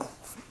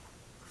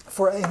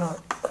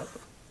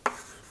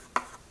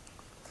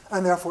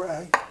 and therefore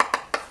A.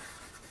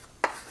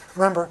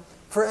 Remember,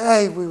 for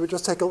A, we would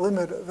just take a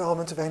limit of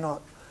elements of A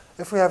naught.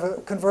 If we have a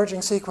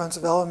converging sequence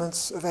of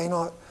elements of A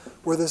naught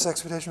where this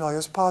expectation value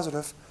is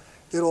positive,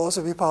 it'll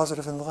also be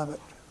positive in the limit.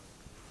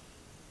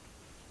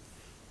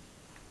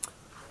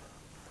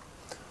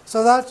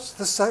 So that's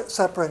the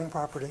separating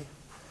property.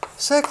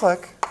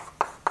 Cyclic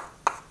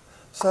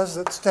says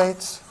that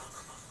states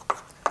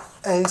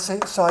A psi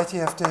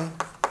TFD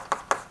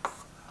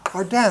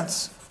are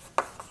dense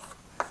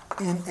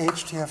in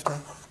HTFD.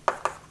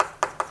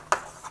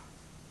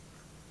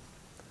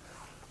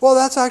 Well,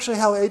 that's actually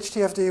how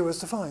HTFD was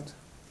defined.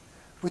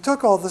 We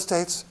took all the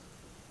states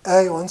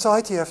A on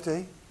psi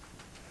TFD,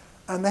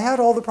 and they had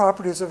all the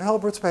properties of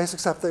Hilbert space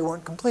except they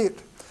weren't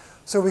complete.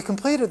 So we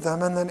completed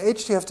them, and then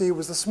HTFD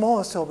was the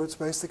smallest Hilbert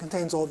space that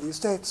contains all these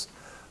states.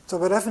 So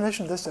by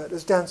definition, this set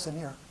is dense in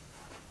here.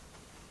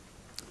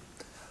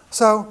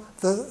 So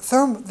the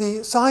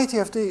psi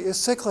TFD is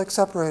cyclic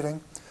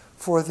separating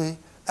for the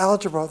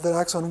algebra that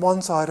acts on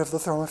one side of the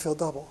thermofield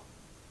double.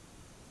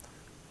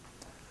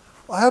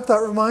 I hope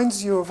that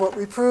reminds you of what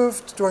we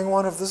proved during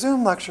one of the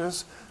Zoom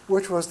lectures,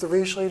 which was the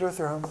Riesz-Leiter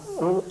theorem.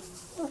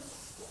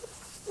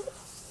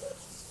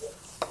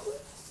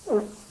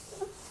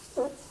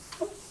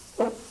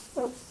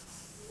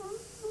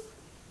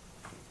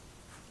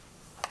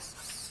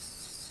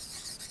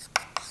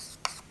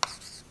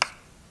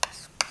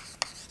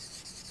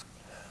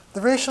 The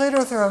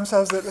Riesz-Leiter theorem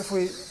says that if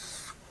we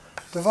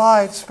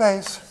divide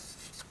space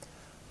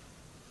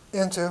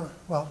into,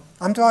 well,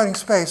 I'm dividing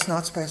space,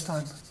 not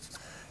space-time,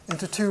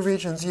 into two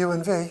regions, U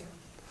and V,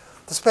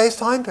 the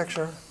space-time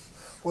picture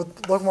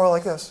would look more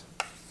like this.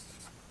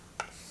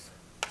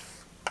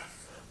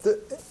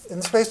 In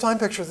the space-time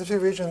picture, the two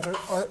regions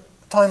are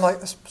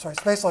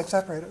space-like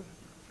separated.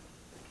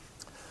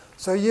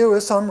 So U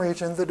is some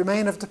region, the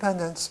domain of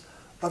dependence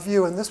of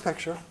U in this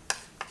picture.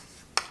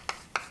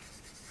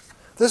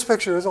 This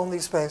picture is only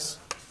space.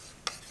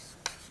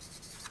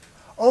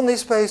 Only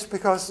space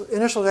because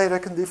initial data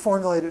can be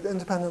formulated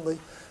independently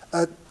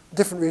at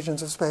different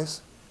regions of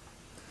space.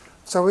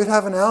 So we'd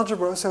have an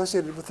algebra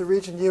associated with the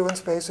region U in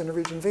space and a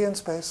region V in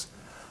space.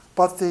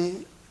 But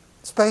the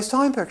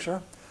space-time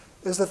picture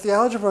is that the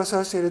algebra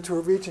associated to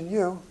a region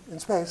U in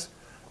space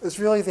is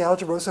really the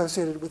algebra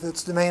associated with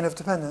its domain of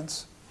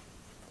dependence.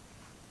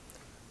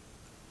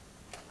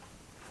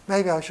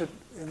 Maybe I should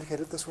indicate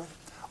it this way.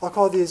 I'll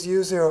call these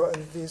U0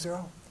 and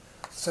V0.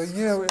 So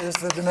U is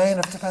the domain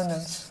of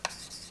dependence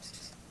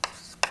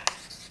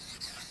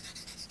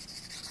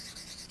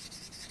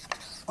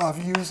of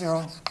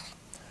U0.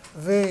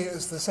 V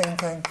is the same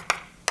thing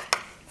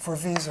for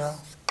V0.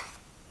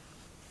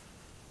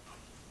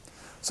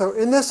 So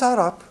in this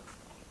setup,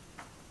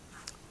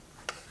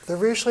 the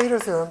Riesz-Leiter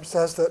theorem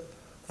says that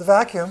the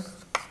vacuum,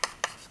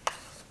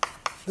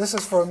 this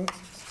is for,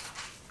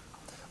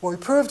 well, we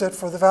proved it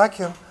for the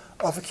vacuum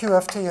of a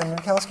QFT in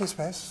Minkowski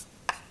space.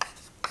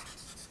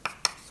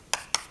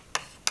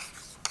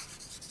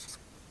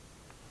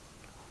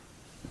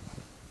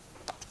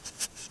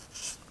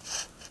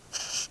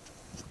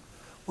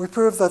 We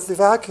proved that the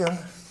vacuum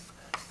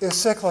is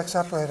cyclic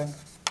separating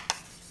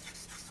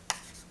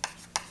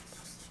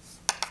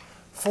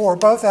for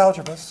both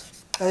algebras,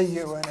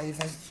 AU and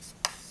AV.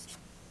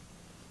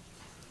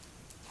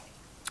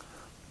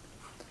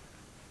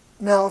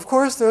 Now, of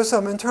course, there's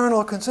some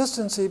internal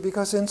consistency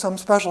because in some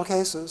special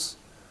cases,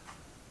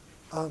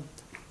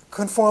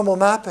 conformal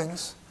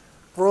mappings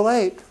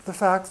relate the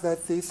fact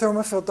that the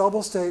thermofield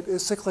double state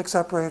is cyclic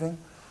separating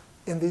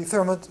in the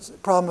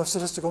problem of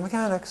statistical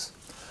mechanics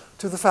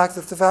to the fact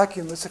that the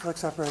vacuum is cyclic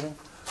separating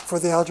for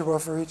the algebra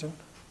of a region.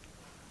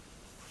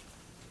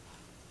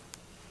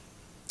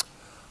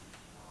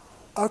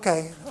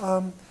 Okay,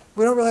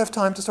 we don't really have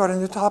time to start a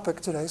new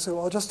topic today, so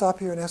I'll just stop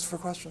here and ask for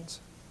questions.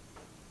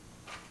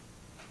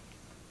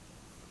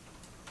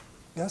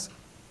 Yes?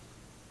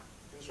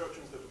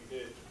 Instructions that we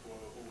did were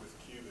all with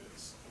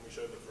qubits, and we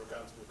showed that for a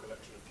countable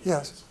collection of qubits,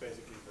 Yes.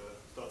 basically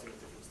starting with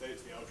different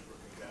states, the algebra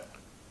can get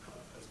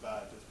as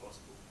bad as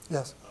possible.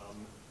 Yes.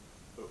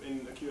 But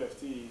in a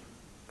QFT,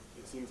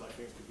 it seems like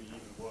things could be even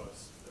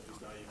worse, at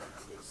least naively,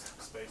 because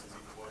space is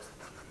even worse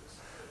than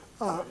qubits.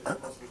 So is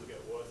it possible to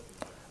get worse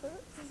than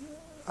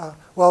that?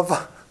 Well,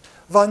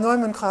 von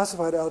Neumann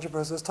classified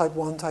algebras as type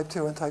 1, type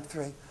 2, and type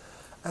 3.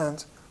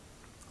 And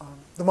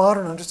the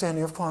modern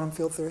understanding of quantum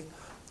field theory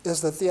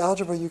is that the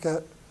algebra you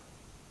get,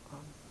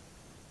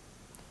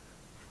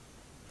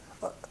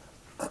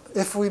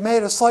 if we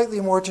made a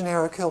slightly more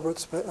generic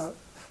Hilbert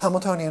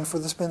Hamiltonian for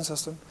the spin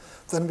system,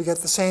 then we get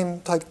the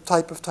same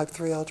type of type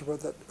 3 algebra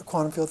that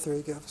quantum field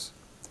theory gives.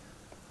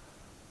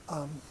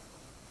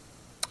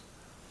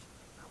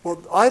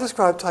 Well, I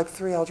describe type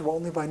 3 algebra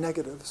only by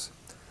negatives.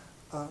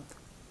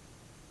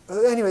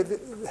 Anyway,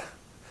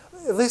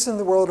 at least in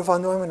the world of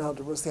von Neumann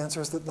algebras, the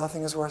answer is that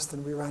nothing is worse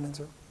than we ran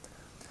into.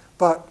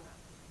 But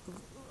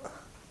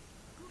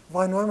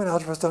von Neumann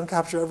algebras don't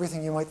capture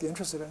everything you might be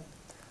interested in.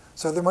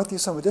 So there might be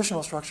some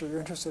additional structure you're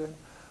interested in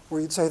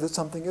where you'd say that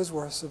something is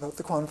worse about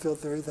the quantum field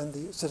theory than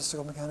the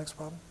statistical mechanics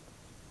problem.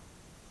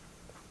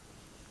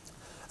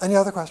 Any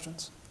other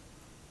questions?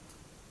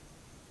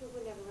 So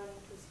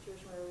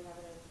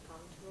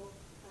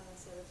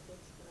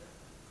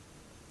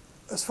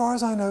As far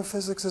as I know,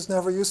 physics is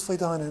never usefully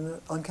done in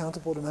an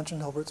uncountable dimension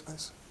Hilbert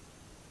space.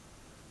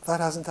 That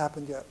hasn't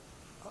happened yet.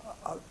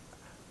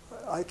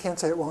 I can't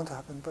say it won't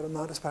happen, but I'm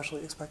not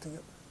especially expecting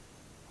it.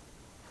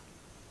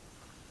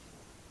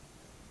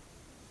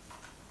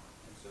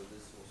 And so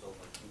this was all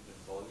like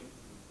infinite volume.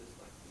 Is this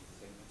like the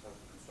same type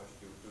of construction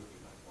you would do if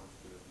you like want to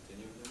do a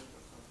continuum limit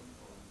or something?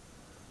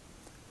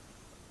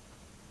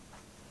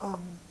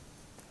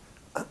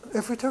 Or?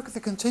 If we took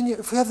the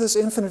if we have this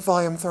infinite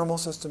volume thermal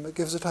system, it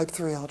gives a type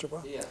 3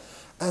 algebra. Yeah.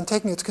 And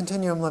taking its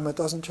continuum limit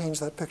doesn't change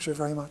that picture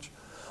very much.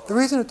 The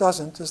reason it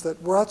doesn't is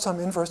that we're at some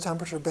inverse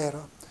temperature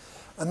beta,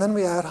 and then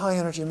we add high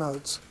energy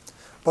modes.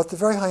 But the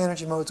very high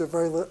energy modes are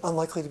very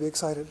unlikely to be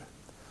excited.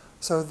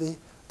 So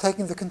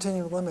taking the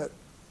continuum limit,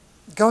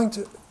 going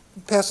to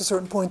past a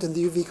certain point in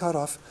the UV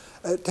cutoff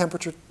at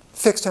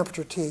fixed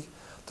temperature T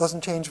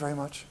doesn't change very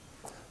much,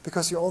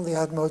 because you only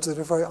add modes that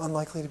are very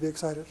unlikely to be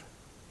excited.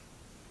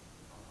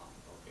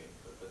 Okay,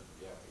 but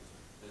yeah,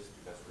 this is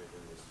the best way to do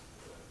this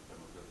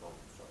thermal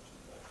construction.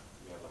 That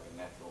we have like a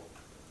natural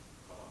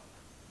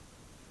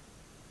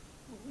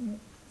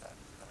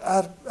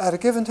At a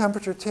given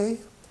temperature T,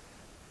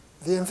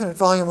 the infinite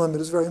volume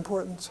limit is very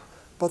important,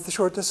 but the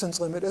short distance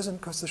limit isn't,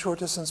 because the short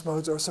distance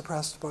modes are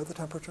suppressed by the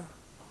temperature.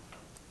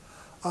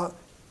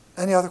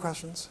 Any other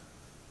questions?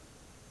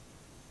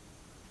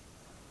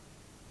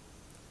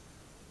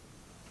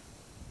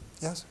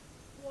 Yes?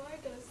 Why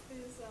does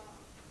this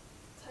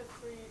type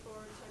 3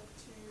 or type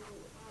 2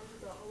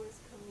 algebra always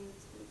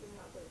commute with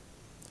another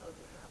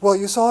algebra? Well,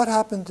 you saw it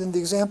happened in the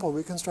example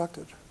we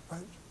constructed,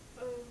 right?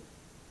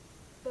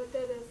 But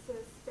that is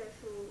a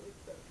special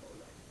example,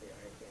 like the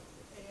idea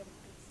of A and B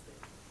state.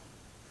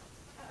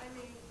 I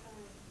mean,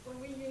 when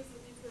we use the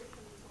different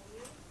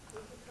Hamiltonian,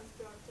 we can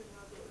construct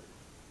another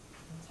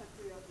type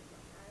 3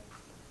 algebra, right?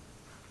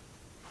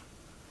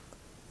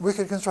 We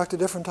could construct a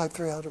different type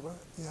 3 algebra,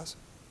 yes.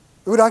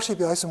 It would actually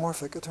be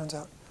isomorphic, it turns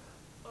out.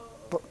 Oh, okay.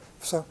 But,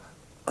 so,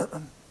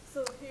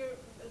 So here,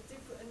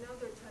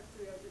 another type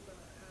 3 algebra,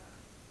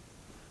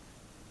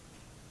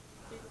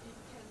 it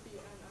can be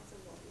an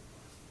isomorphic.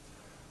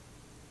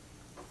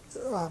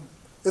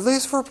 at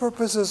least for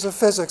purposes of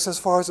physics, as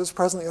far as it's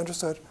presently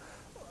understood,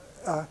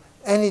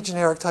 any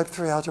generic type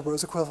 3 algebra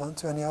is equivalent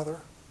to any other.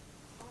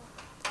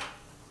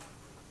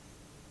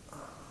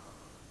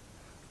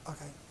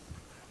 Okay.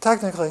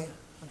 Technically,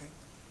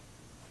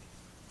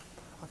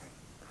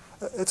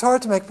 it's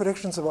hard to make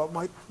predictions about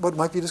what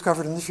might be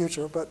discovered in the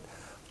future, but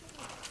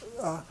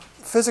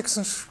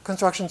physics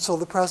constructions till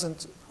the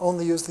present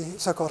only use the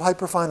so-called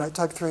hyperfinite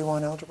type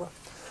 3-1 algebra.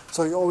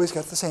 So you always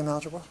get the same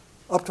algebra,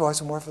 up to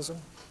isomorphism.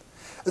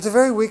 It's a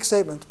very weak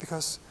statement,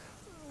 because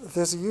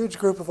there's a huge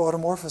group of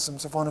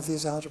automorphisms of one of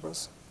these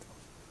algebras.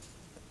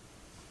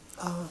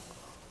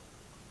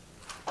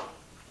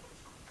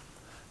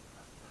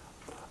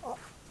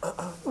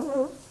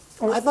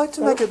 I'd like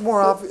to make it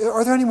more obvious.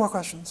 Are there any more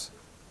questions?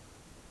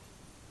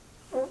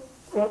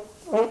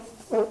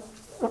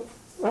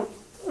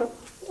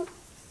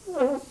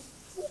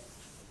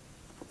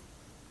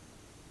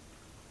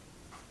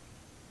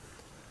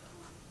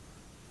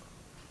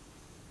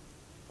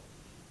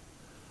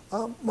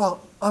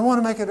 Well, I want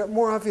to make it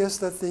more obvious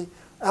that the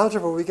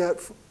algebra we get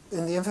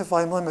in the infinite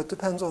volume limit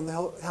depends on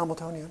the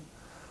Hamiltonian.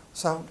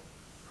 So,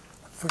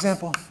 for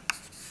example,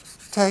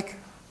 take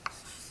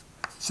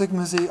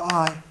sigma zi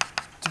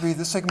to be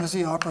the sigma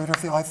z operator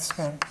of the ith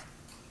spin.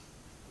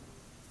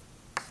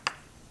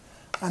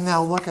 And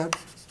now look at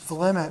the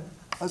limit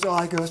as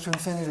I goes to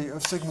infinity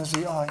of sigma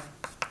zi.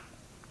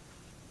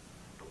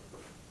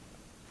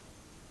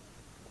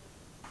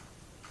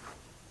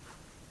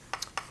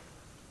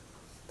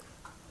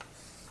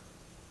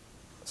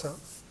 So,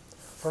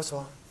 first of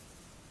all,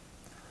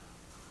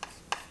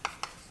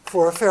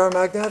 for a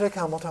ferromagnetic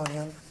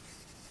Hamiltonian,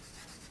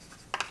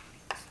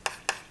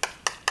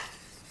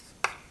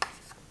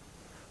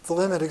 the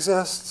limit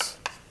exists.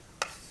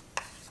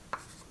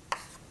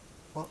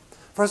 Well,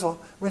 first of all,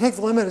 when you take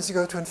the limit as you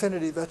go to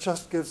infinity, that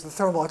just gives the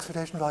thermal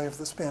excitation value of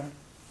the spin.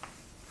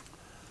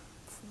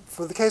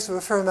 For the case of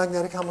a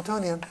ferromagnetic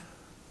Hamiltonian,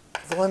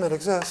 the limit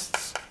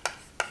exists,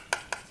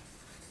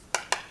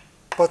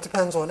 but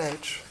depends on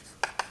h.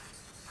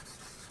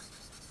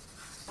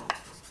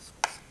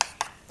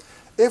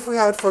 If we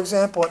had, for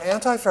example, an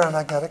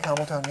anti-ferromagnetic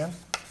Hamiltonian,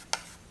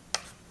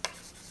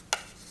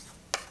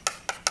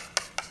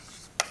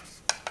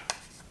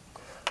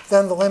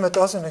 then the limit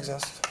doesn't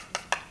exist.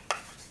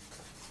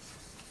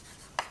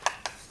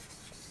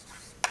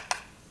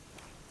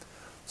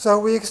 So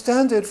we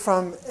extended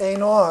from A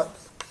naught.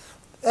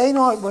 A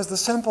naught was the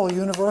simple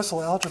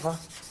universal algebra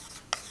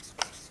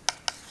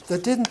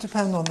that didn't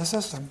depend on the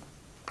system.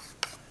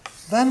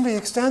 Then we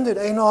extended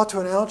A naught to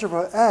an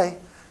algebra A,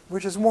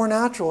 which is more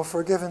natural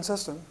for a given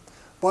system,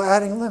 by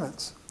adding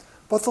limits.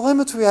 But the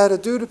limits we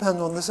added do depend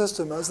on the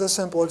system, as this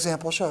simple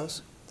example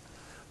shows.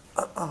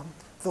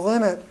 The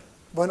limit,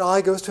 when I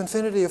goes to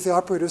infinity of the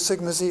operator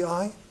sigma zi,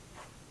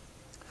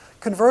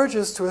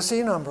 converges to a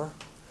C number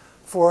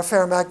for a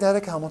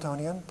ferromagnetic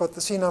Hamiltonian, but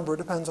the C number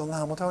depends on the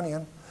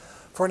Hamiltonian.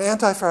 For an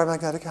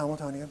anti-ferromagnetic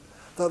Hamiltonian,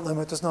 that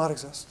limit does not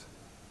exist.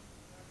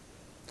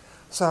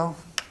 So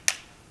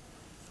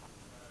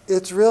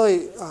it's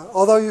really,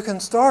 although you can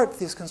start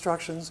these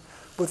constructions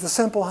with a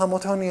simple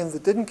Hamiltonian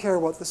that didn't care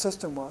what the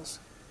system was,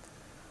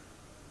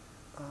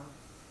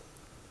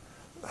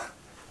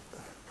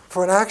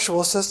 for an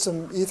actual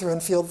system, either in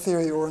field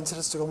theory or in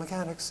statistical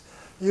mechanics,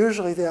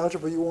 usually the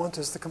algebra you want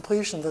is the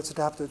completion that's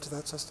adapted to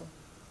that system.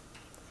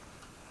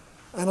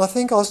 And I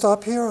think I'll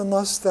stop here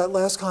unless that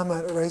last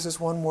comment raises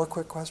one more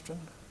quick question.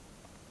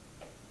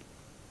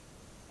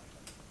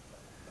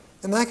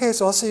 In that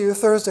case, I'll see you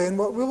Thursday. And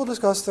what we will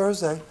discuss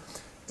Thursday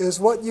is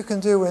what you can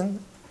do in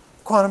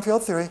quantum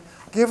field theory,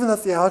 given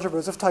that the algebra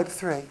is of type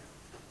 3.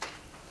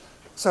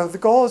 So the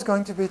goal is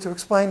going to be to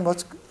explain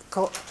what's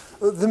called,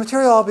 the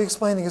material I'll be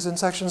explaining is in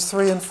sections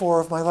 3 and 4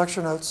 of my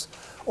lecture notes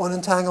on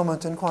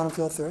entanglement in quantum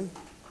field theory.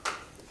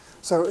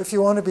 So if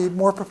you want to be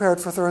more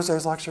prepared for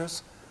Thursday's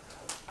lectures,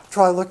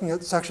 try looking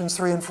at sections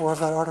 3 and 4 of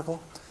that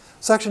article.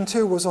 Section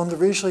 2 was on the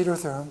Riesz-Leiter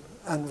theorem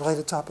and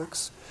related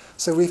topics.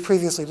 So we've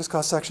previously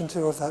discussed section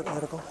 2 of that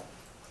article.